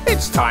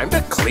 It's time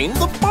to clean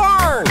the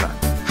barn.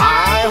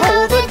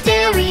 Hi-ho the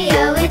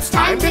dairy-o, it's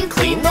time to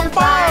clean the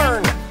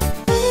barn.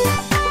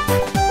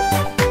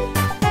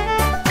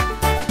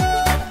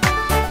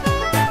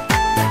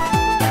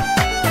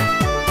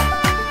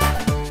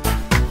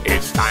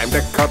 It's time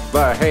to cut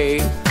the hay.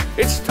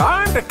 It's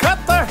time to cut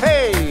the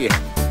hay.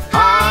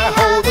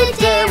 Hi-ho the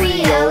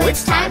dairy-o,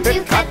 it's time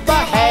to cut the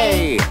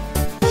hay.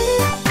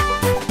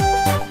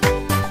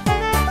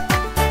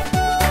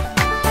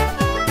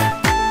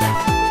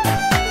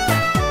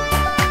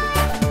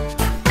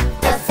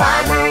 The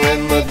farmer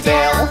in the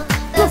dell,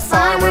 the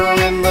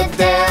farmer in the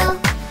dell.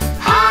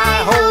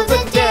 Hi-ho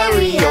the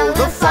dairy-o,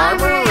 the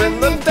farmer in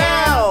the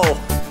dell.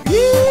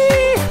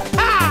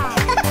 Yee-haw!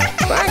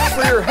 Thanks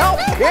for your help,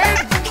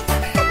 kids.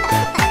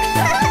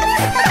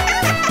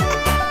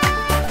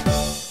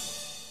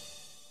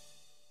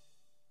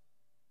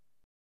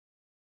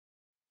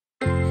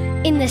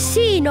 In the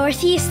sea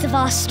northeast of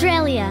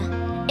Australia,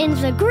 in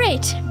the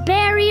Great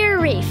Barrier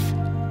Reef,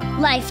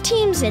 life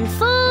teems in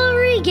full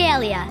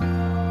regalia.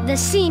 The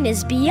scene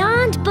is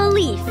beyond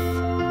belief.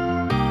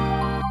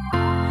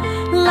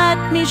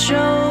 Let me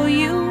show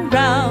you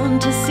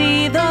round to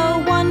see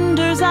the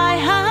wonders I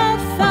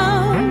have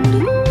found.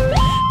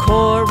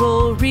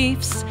 Coral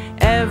reefs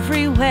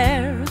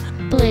everywhere,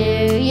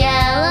 Blue,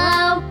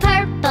 yellow,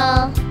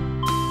 purple,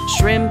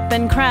 shrimp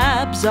and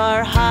crabs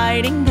are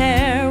hiding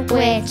there.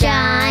 with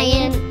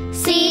giant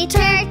sea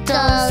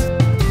turtles.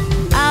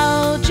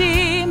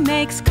 Algae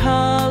makes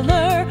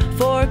color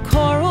for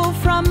coral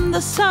from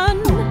the sun.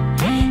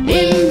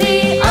 In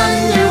the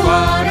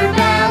underwater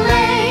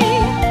ballet,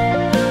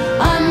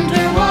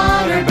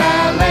 underwater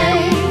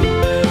ballet,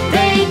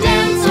 they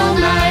dance all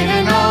night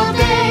and all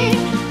day.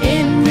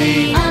 In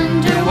the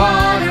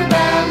underwater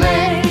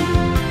ballet.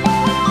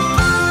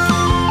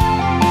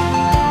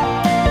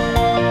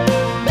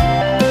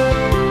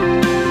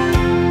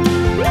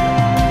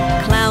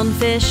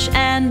 Clownfish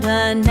and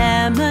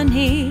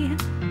anemone,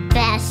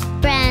 Best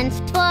friends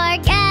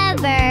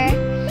forever,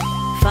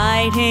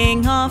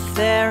 fighting off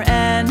their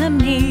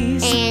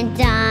enemies. and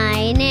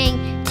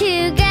dining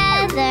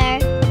together.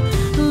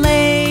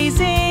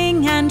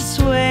 Lazing and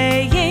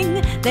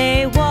swaying,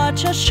 they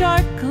watch a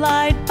shark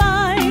glide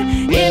by.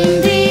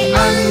 In the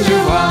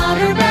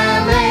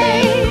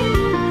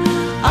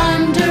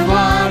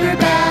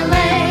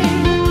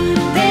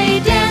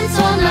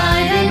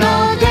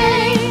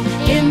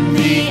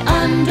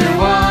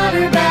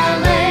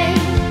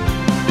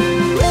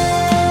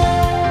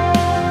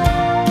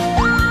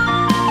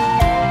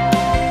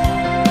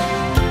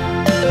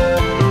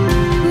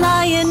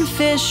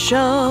show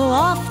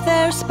off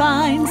their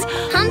spines.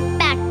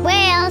 Humpback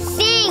whale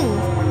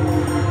sings.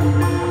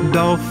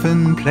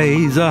 Dolphin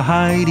plays a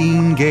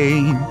hiding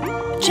game.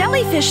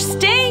 Jellyfish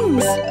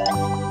stings.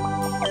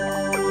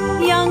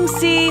 Young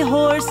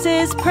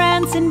seahorses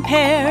prance in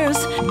pairs.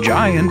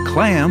 Giant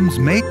clams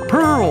make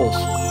pearls.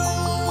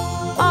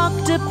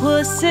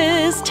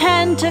 Octopus's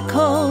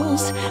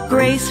tentacles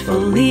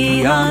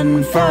gracefully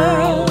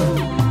unfurl.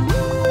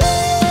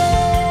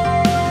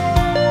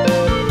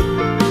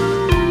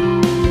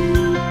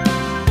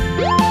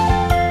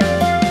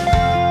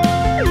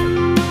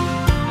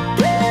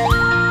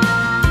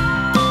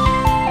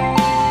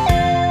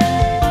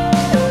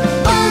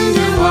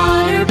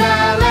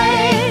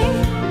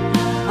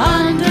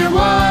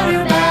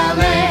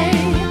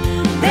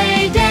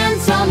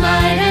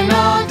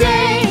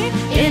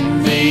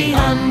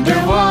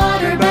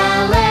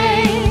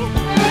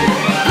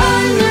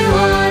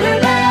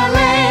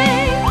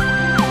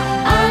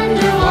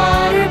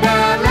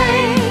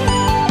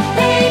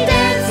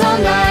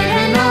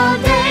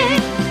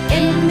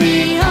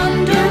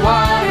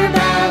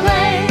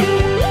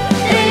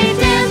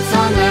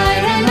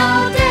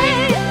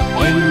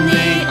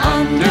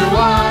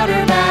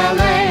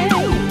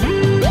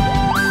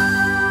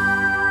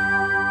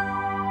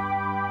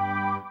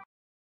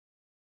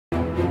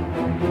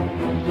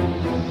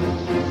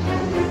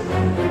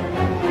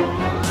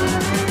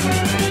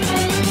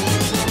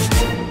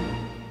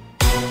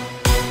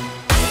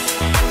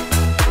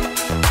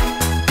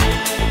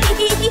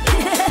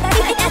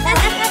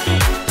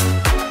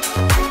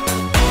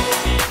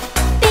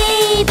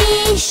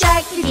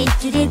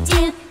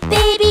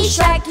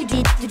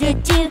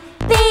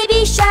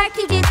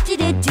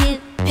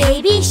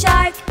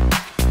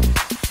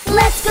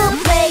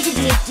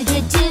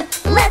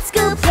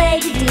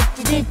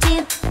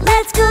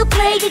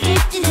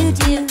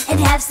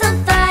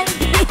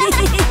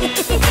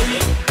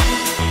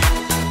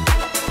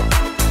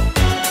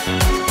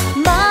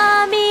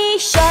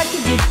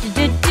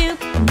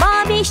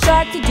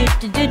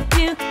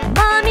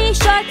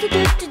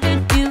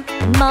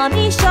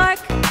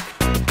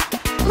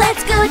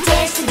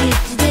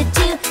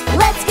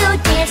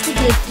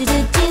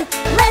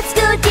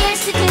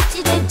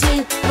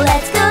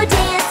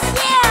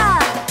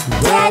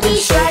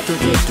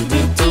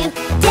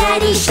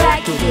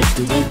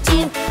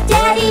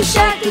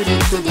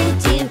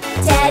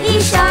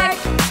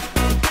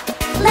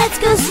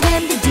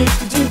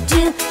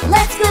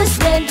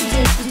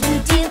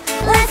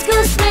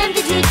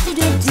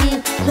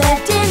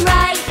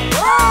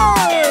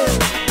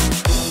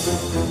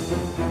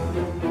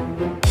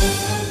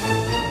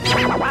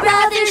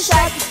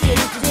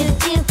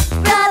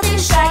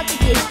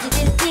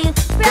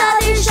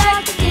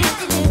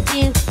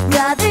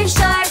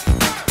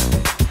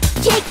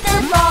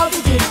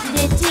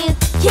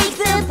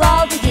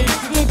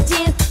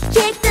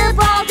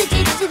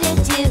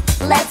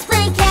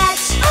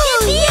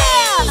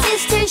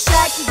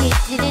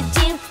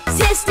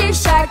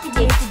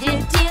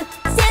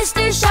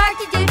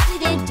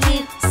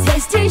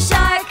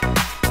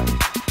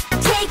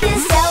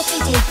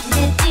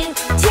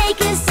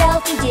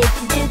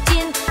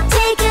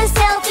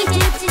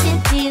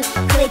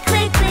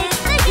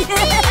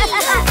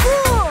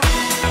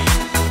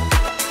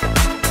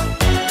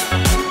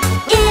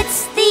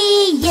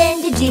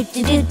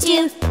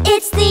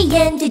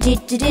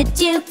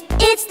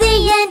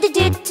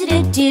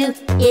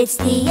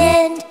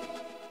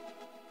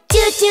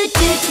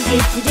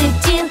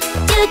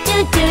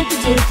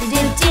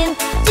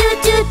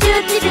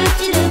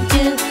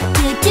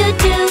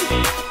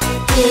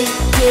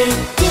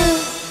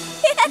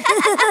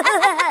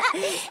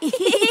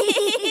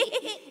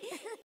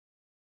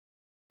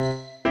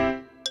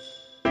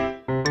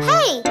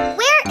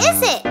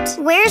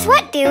 Where's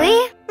what,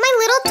 Dewey? My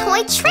little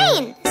toy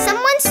train.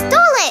 Someone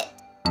stole it.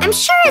 I'm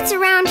sure it's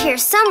around here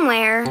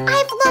somewhere.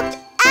 I've looked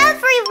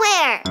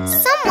everywhere.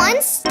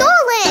 Someone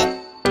stole it.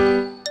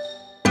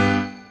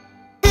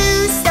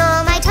 Who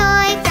stole my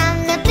toy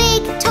from the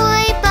big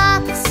toy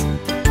box?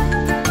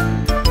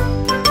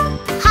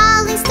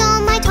 Holly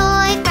stole my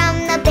toy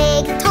from the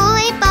big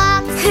toy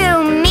box.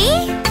 Who, me?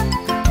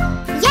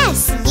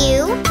 Yes,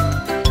 you.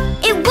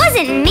 It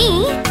wasn't me.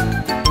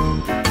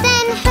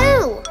 Then who?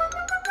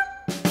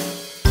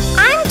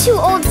 I'm too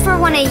old for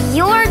one of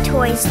your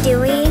toys,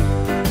 Dewey.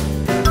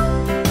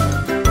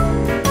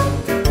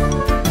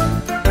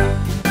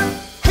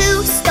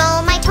 Who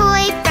stole my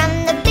toy from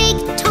the big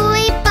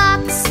toy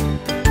box?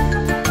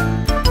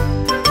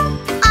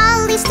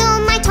 Ollie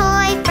stole my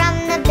toy from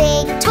the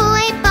big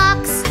toy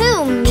box.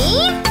 Who,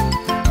 me?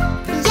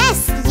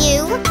 Yes,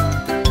 you.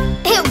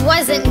 It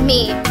wasn't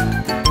me.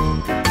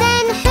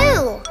 Then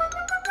who?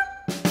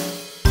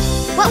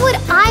 What would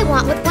I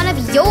want with one of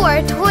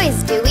your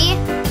toys, Dewey?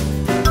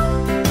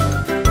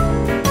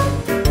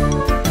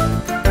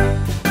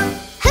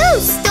 Who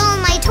stole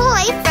my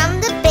toy from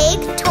the big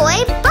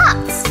toy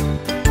box?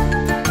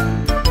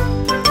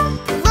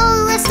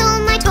 Lola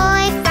stole my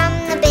toy from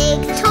the big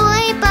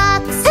toy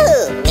box. Who,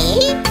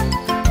 me?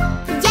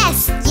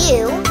 Yes,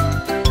 you.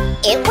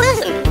 It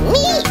wasn't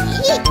me.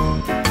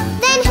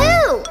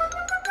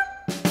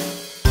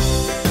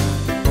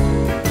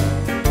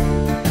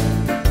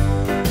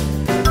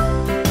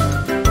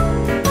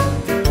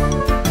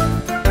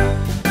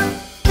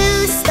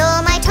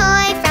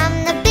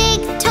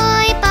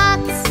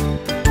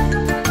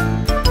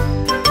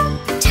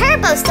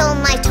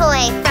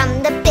 toy from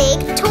the big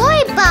toy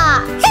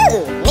box? Who,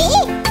 me?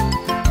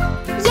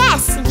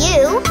 Yes,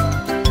 you.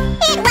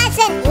 It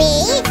wasn't me.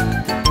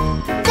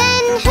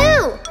 Then who?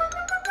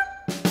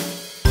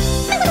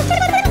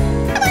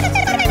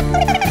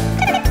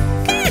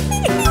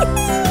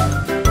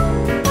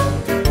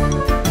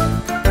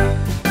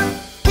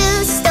 Who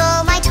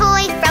stole my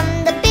toy from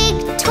the big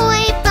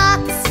toy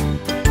box?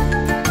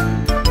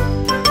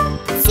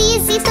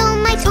 Zizi stole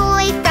my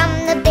toy from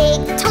the big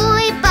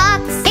toy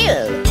box. Who,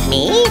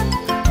 me?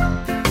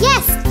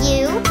 Yes,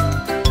 you.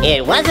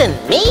 It wasn't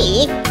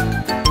me.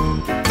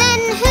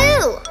 Then who?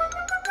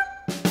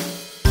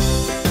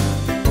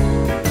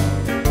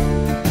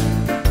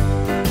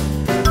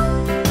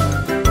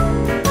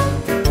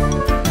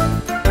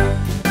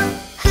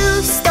 Who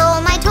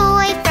stole my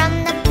toy from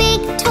the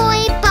big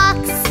toy box?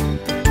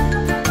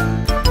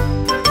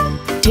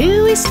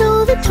 Dewey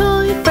stole the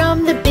toy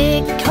from the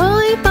big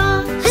toy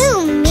box.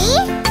 Who, me?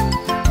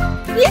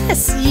 Yes,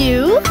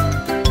 you.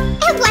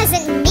 It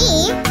wasn't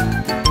me.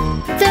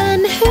 Then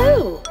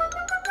who?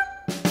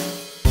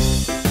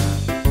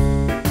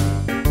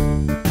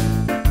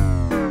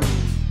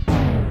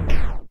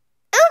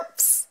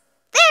 Oops!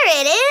 There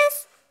it is!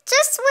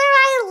 Just where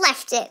I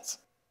left it.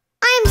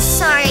 I'm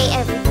sorry,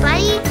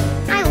 everybody.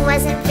 I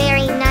wasn't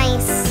very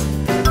nice.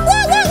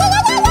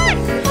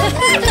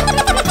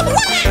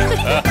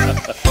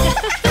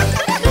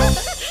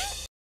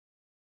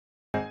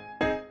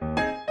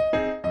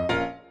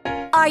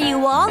 Are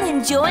you all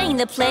enjoying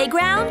the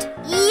playground?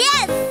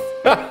 Yes!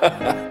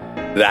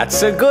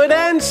 That's a good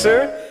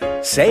answer.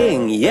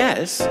 Saying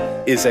yes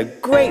is a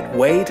great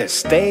way to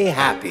stay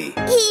happy.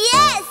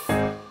 Yes!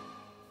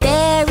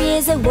 There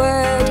is a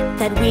word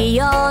that we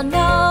all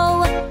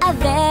know, a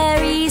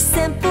very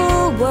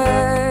simple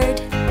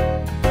word.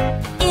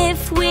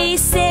 If we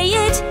say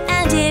it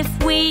and if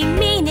we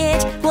mean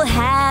it, we'll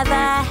have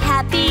a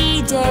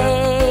happy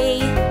day.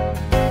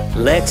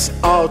 Let's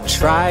all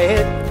try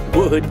it.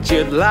 Would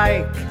you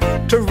like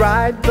to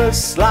ride the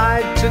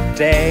slide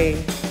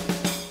today?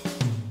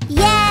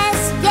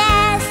 Yes,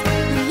 yes,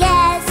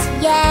 yes,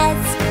 yes.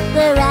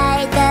 We'll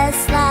ride the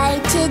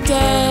slide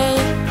today.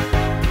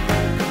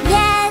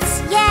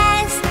 Yes,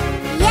 yes,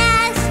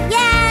 yes,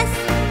 yes.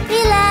 We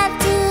love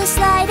to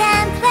slide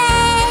and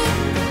play.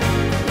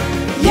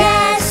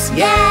 Yes,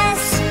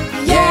 yes,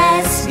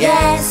 yes,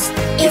 yes.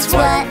 It's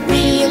what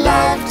we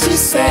love to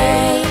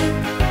say.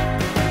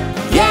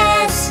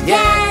 Yes,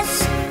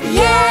 yes,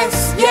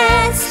 yes,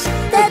 yes.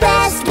 The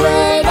best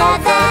word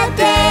of the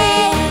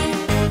day.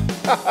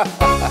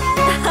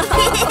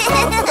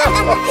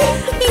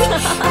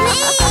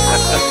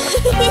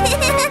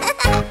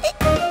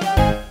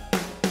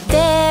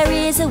 There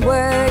is a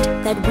word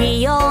that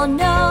we all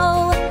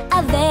know,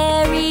 a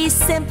very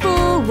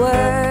simple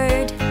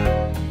word.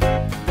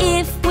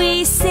 If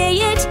we say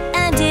it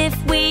and if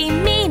we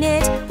mean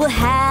it, we'll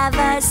have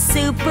a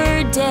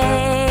super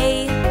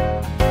day.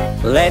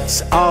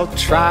 Let's all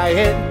try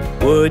it.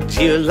 Would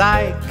you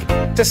like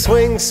to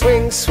swing,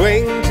 swing,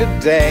 swing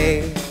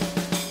today?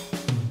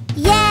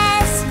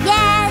 Yes,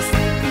 yes,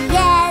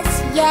 yes,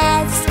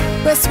 yes.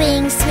 We'll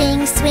swing,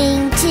 swing,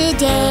 swing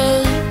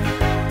today.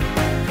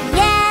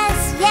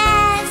 Yes,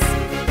 yes,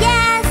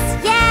 yes,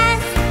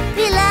 yes.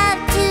 We love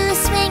to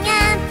swing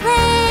and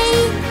play.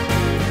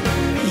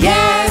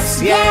 Yes,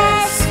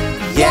 yes,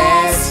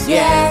 yes,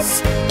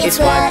 yes. It's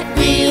what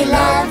we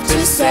love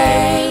to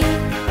say.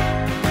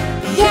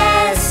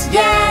 Yes,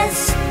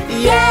 yes,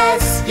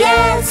 yes,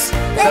 yes.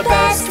 The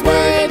best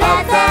word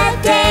of the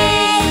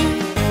day.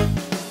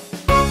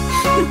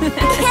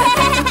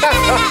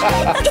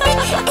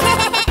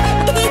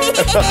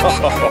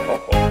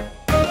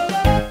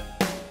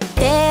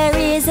 There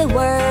is a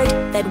word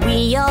that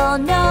we all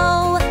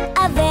know,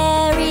 a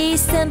very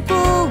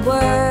simple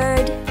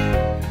word.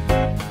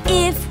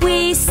 If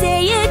we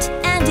say it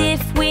and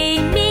if we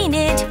mean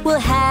it, we'll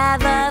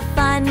have a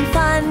fun,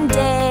 fun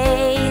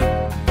day.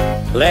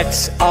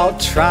 Let's all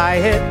try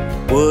it.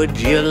 Would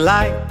you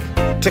like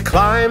to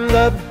climb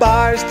the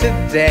bars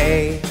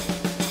today?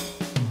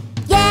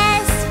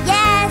 Yes,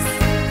 yes,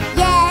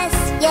 yes,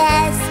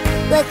 yes.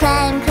 We'll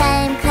climb,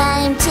 climb,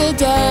 climb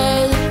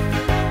today.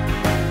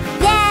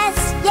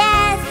 Yes,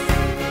 yes,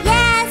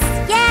 yes,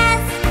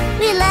 yes.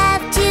 We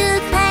love to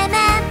climb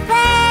and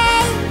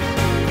play.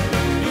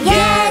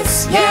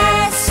 Yes,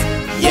 yes,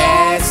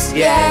 yes,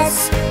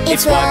 yes.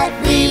 It's what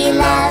we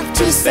love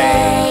to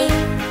say.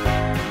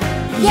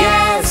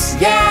 Yes,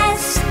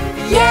 yes,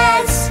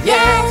 yes,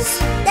 yes.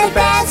 The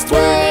best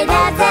word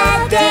of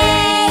the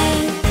day.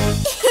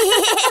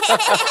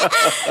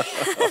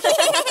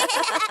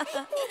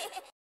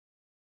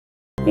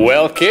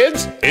 Well,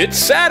 kids, it's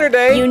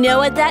Saturday. You know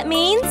what that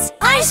means?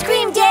 Ice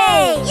cream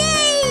day!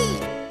 Yay!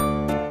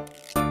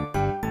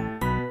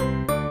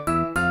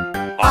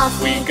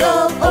 Off we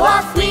go, oh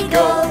off we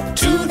go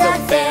to the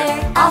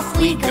fair. Off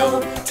we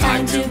go,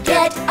 time to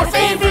get our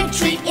favorite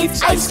treat.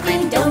 It's ice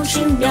cream, don't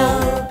you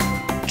know?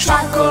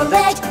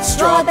 Chocolate,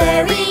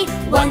 strawberry,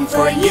 one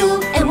for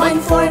you and one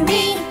for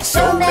me.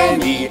 So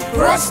many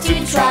for us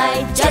to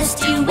try,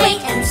 just you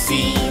wait and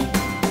see.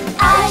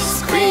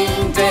 Ice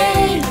cream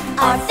day,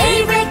 our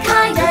favorite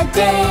kind of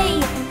day.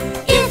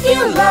 If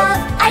you love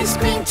ice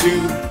cream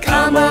too,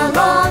 come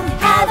along,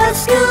 have a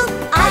scoop.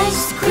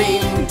 Ice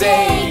cream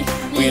day,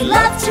 we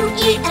love to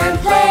eat and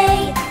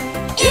play.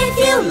 If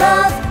you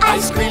love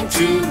ice cream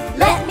too,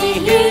 let me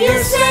hear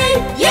you say,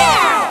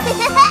 yeah!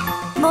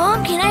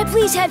 Mom, can I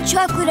please have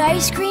chocolate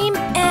ice cream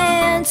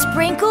and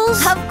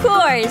sprinkles? Of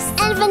course.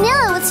 And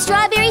vanilla with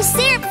strawberry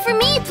syrup for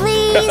me,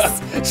 please.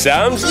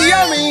 Sounds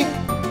yummy!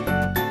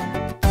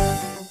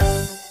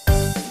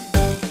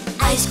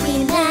 Ice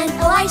cream man,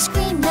 oh ice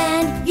cream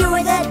man, you're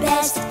the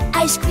best.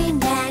 Ice cream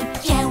man,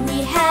 can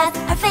we have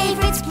our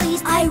favorites,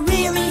 please? I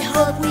really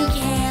hope we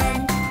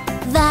can.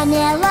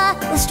 Vanilla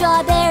with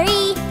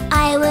strawberry,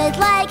 I would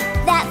like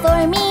that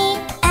for me.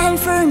 And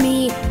for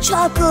me,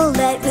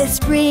 chocolate with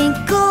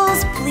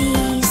sprinkles,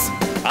 please.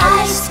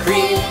 Ice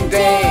cream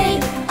day,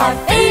 our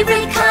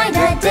favorite kind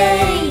of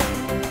day.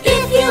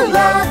 If you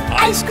love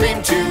ice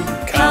cream too,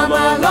 come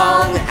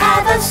along,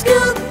 have a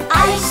scoop.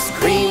 Ice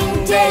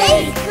cream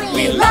day,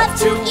 we love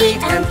to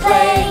eat and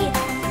play.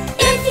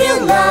 If you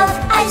love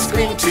ice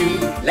cream too,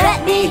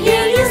 let me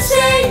hear you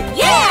say,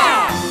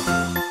 yeah!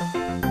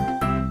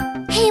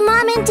 Hey,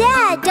 Mom and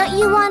Dad, don't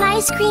you want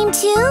ice cream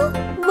too?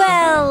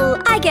 Well,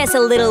 I guess a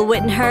little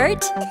wouldn't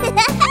hurt.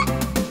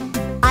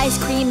 Ice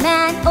cream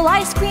man, oh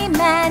ice cream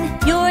man,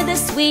 you're the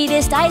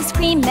sweetest ice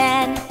cream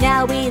man.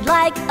 Now we'd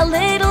like a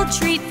little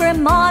treat for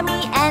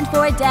Mommy and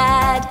for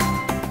Dad.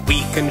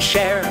 We can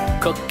share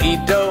cookie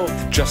dough,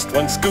 just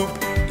one scoop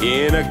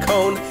in a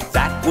cone.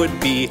 That would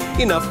be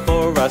enough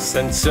for us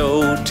and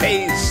so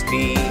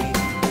tasty.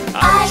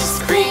 Ice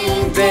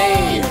cream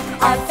day,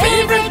 our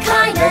favorite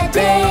kind of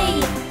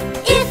day.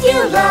 If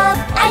you love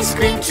ice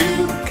cream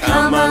too,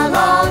 come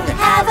along,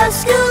 have a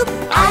scoop.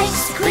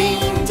 Ice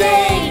cream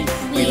day,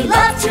 we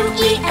love to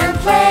eat and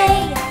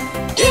play.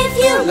 If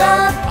you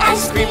love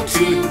ice cream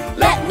too,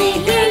 let me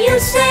hear you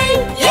say,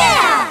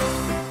 yeah!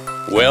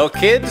 Well,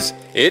 kids,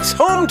 it's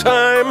home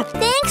time.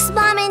 Thanks,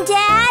 Mom and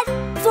Dad.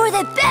 For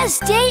the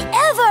best day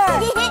ever!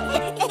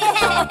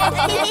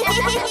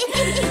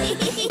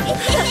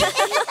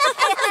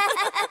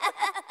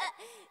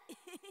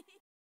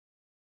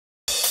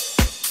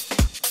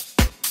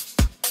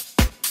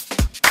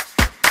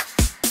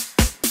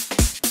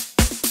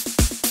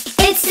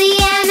 It's the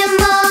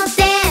animal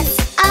dance,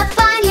 up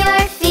on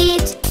your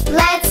feet.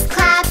 Let's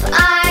clap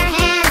our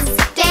hands,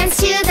 dance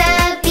to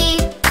the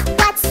beat.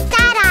 What's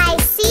that I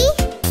see?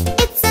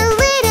 It's a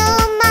little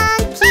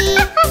monkey.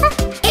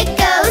 It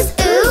goes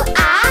ooh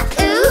ah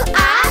ooh.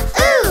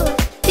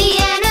 The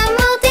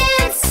animal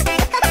dance.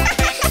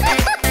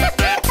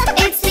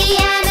 It's the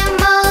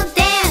animal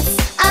dance,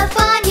 up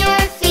on your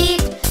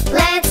feet.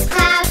 Let's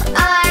clap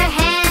our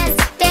hands,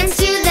 dance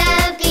to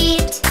the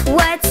beat.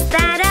 What's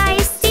that I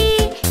see?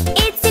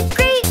 It's a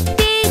great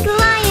big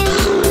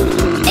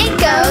lion. It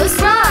goes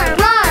roar,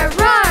 roar,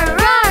 roar,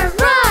 roar,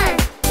 roar.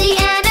 The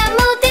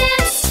animal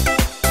dance.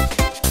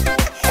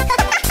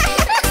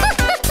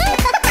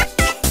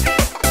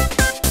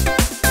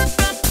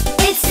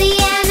 It's the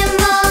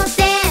animal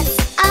dance,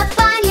 up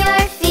on your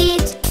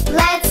feet.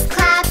 Let's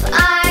clap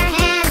our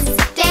hands,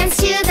 dance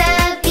to the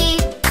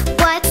beat.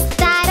 What's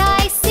that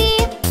I see?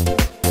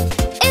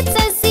 It's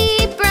a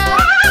zebra.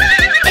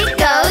 It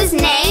goes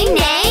neigh,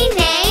 neigh,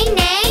 neigh,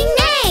 neigh,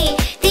 neigh.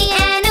 The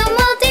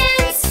animal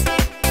dance.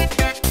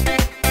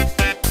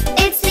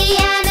 It's the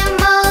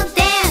animal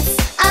dance,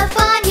 up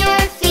on your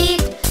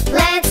feet.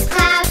 Let's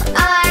clap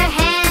our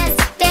hands,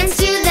 dance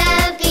to the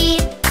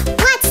beat.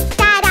 What's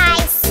that I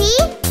see?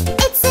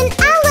 It's an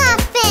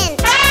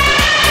elephant.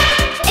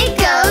 It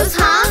goes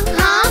honk,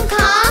 honk,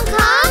 honk,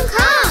 honk,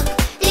 honk.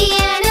 The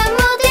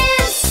animal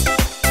dance.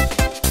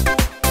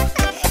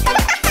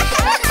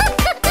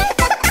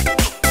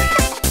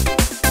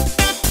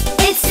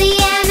 It's the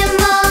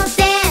animal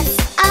dance,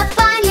 up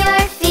on your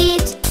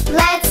feet.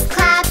 Let's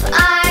clap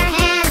our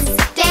hands,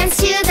 dance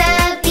to the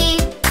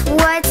beat.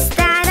 What's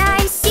that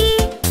I see?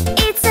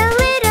 It's a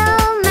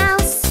little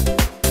mouse.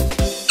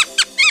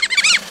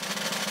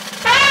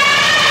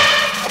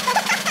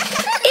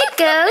 It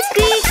goes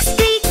squeak,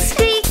 squeak,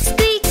 squeak,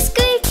 squeak,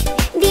 squeak.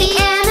 The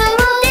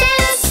animal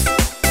dance.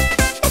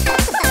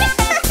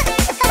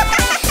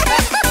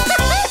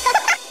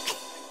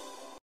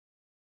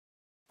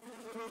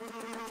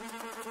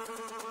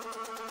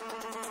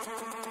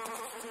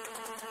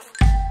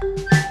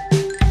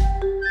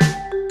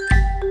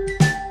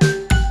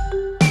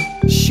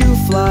 Shoo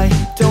fly,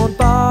 don't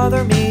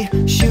bother me.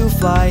 Shoo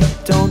fly,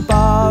 don't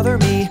bother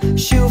me.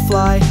 Shoo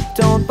fly,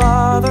 don't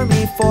bother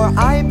me, for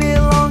I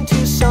belong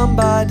to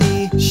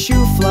somebody.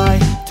 Shoo fly,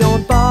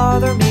 don't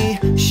bother me.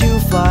 Shoo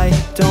fly,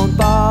 don't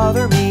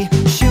bother me.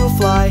 Shoo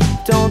fly,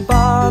 don't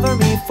bother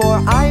me,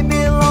 for I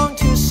belong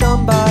to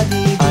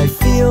somebody. I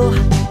feel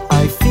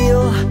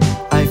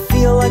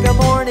like a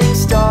morning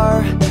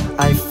star.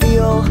 I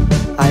feel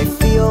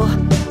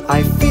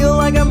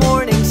like a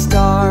morning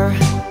star.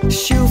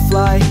 Shoo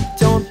fly,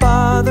 don't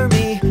bother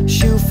me.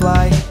 Shoo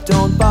fly,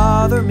 don't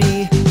bother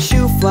me.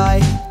 Shoo fly,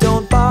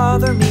 don't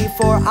bother me,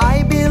 for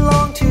I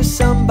belong to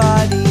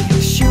somebody.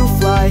 Shoo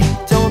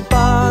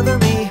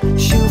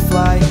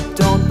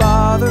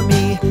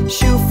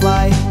shoo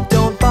fly,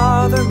 don't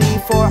bother me,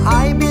 for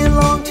I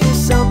belong to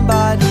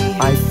somebody.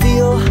 I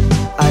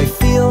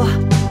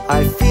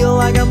feel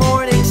like a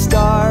morning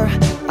star.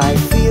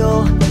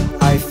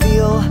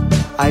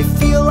 I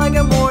feel like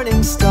a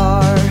morning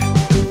star.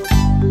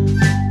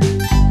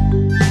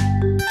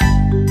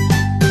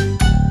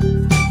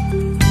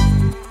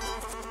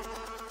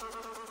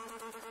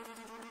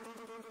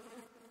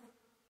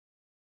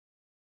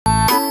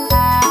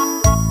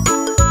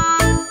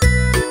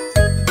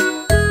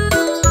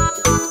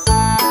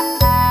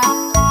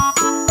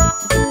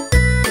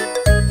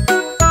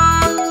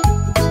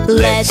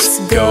 Let's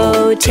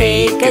go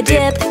take a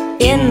dip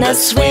in the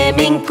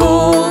swimming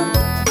pool.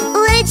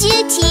 Would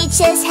you teach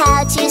us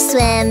how to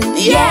swim?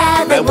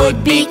 Yeah, that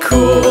would be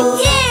cool.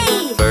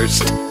 Yay!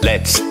 First,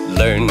 let's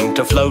learn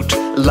to float,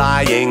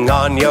 lying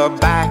on your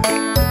back.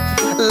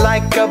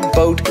 Like a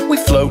boat, we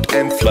float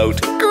and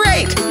float.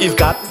 Great, you've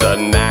got the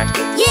knack.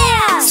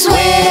 Yeah!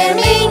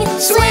 Swimming,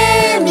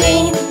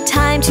 swimming,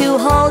 time to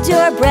hold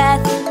your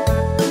breath.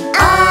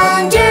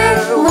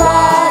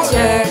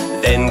 Underwater,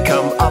 Then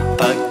come up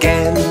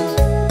again.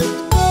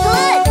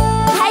 Look,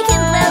 I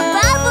can blow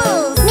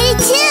bubbles. Me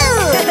too.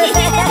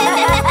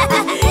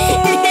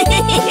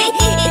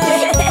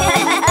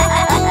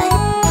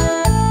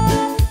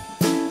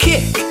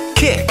 Kick,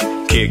 kick,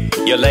 kick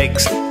your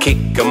legs, kick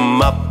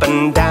 'em up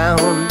and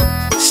down.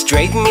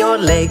 Straighten your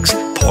legs,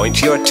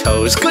 point your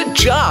toes. Good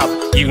job,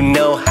 you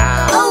know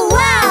how. Oh,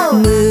 wow!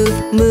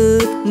 move,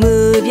 move,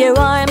 move your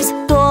arms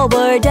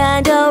forward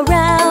and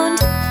around.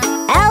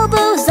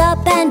 Elbows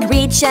up and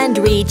reach and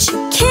reach.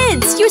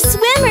 Kids, you're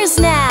swimmers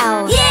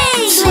now.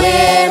 Yay!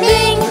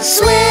 Swimming,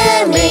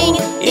 swimming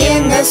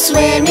in the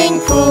swimming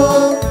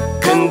pool.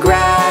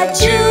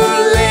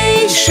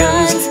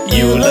 Congratulations,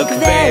 you look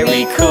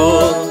very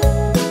cool.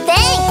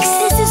 Thanks!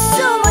 This is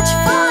so much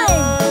fun.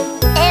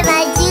 Am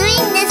I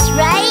doing this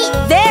right?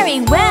 Very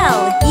well,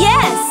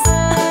 yes.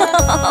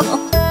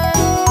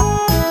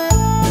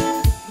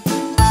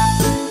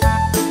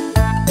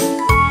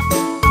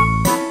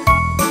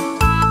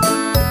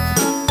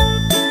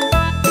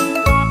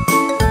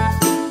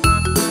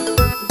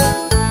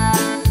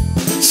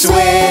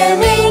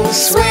 Swimming,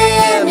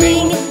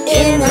 swimming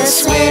in the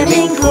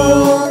swimming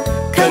pool.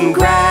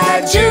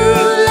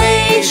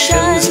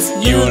 Congratulations,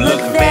 you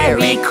look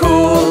very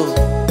cool.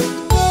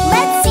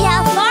 Let's see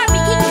how far we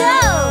can go.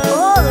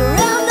 All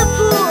around the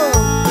pool.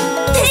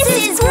 This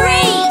is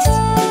great!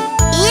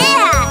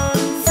 Yeah!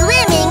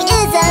 Swimming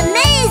is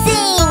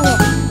amazing!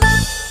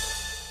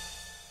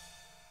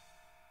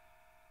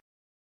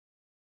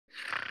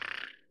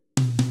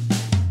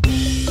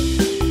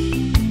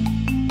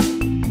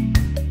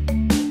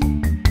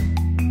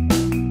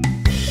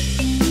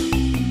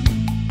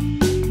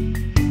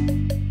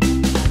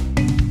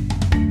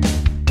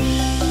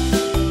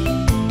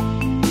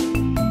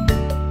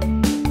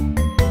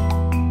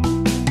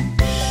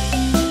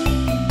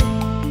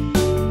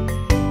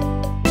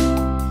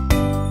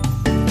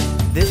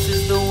 This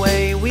is the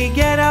way we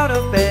get out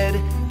of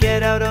bed,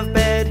 get out of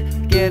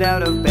bed, get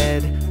out of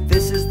bed.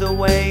 This is the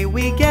way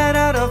we get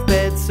out of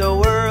bed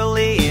so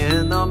early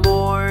in the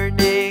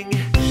morning.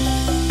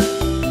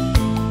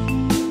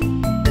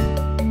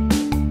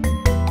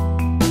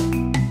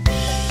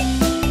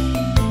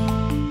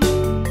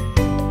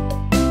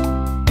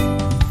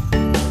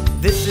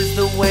 This is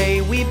the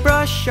way we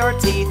brush our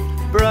teeth,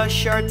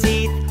 brush our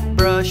teeth,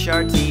 brush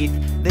our teeth.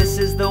 This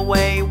is the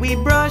way we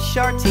brush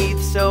our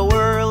teeth so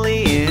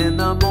early in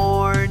the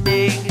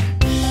morning.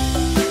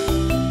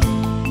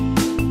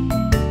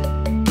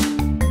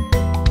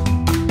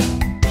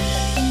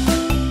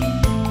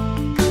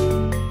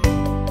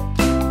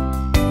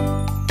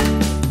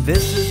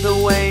 This is the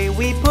way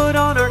we put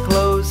on our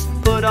clothes,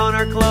 put on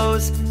our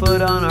clothes,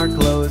 put on our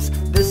clothes.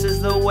 This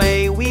is the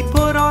way we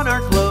put on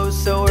our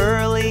clothes so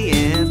early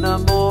in the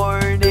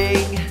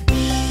morning.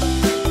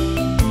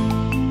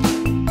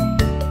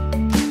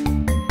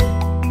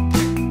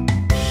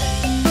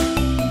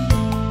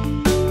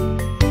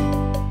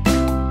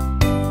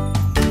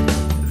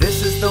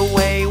 This is the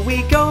way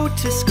we go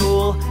to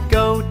school,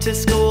 go to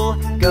school,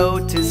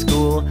 go to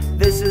school.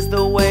 This is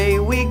the way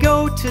we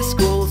go to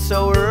school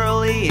so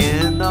early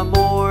in the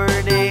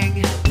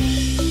morning.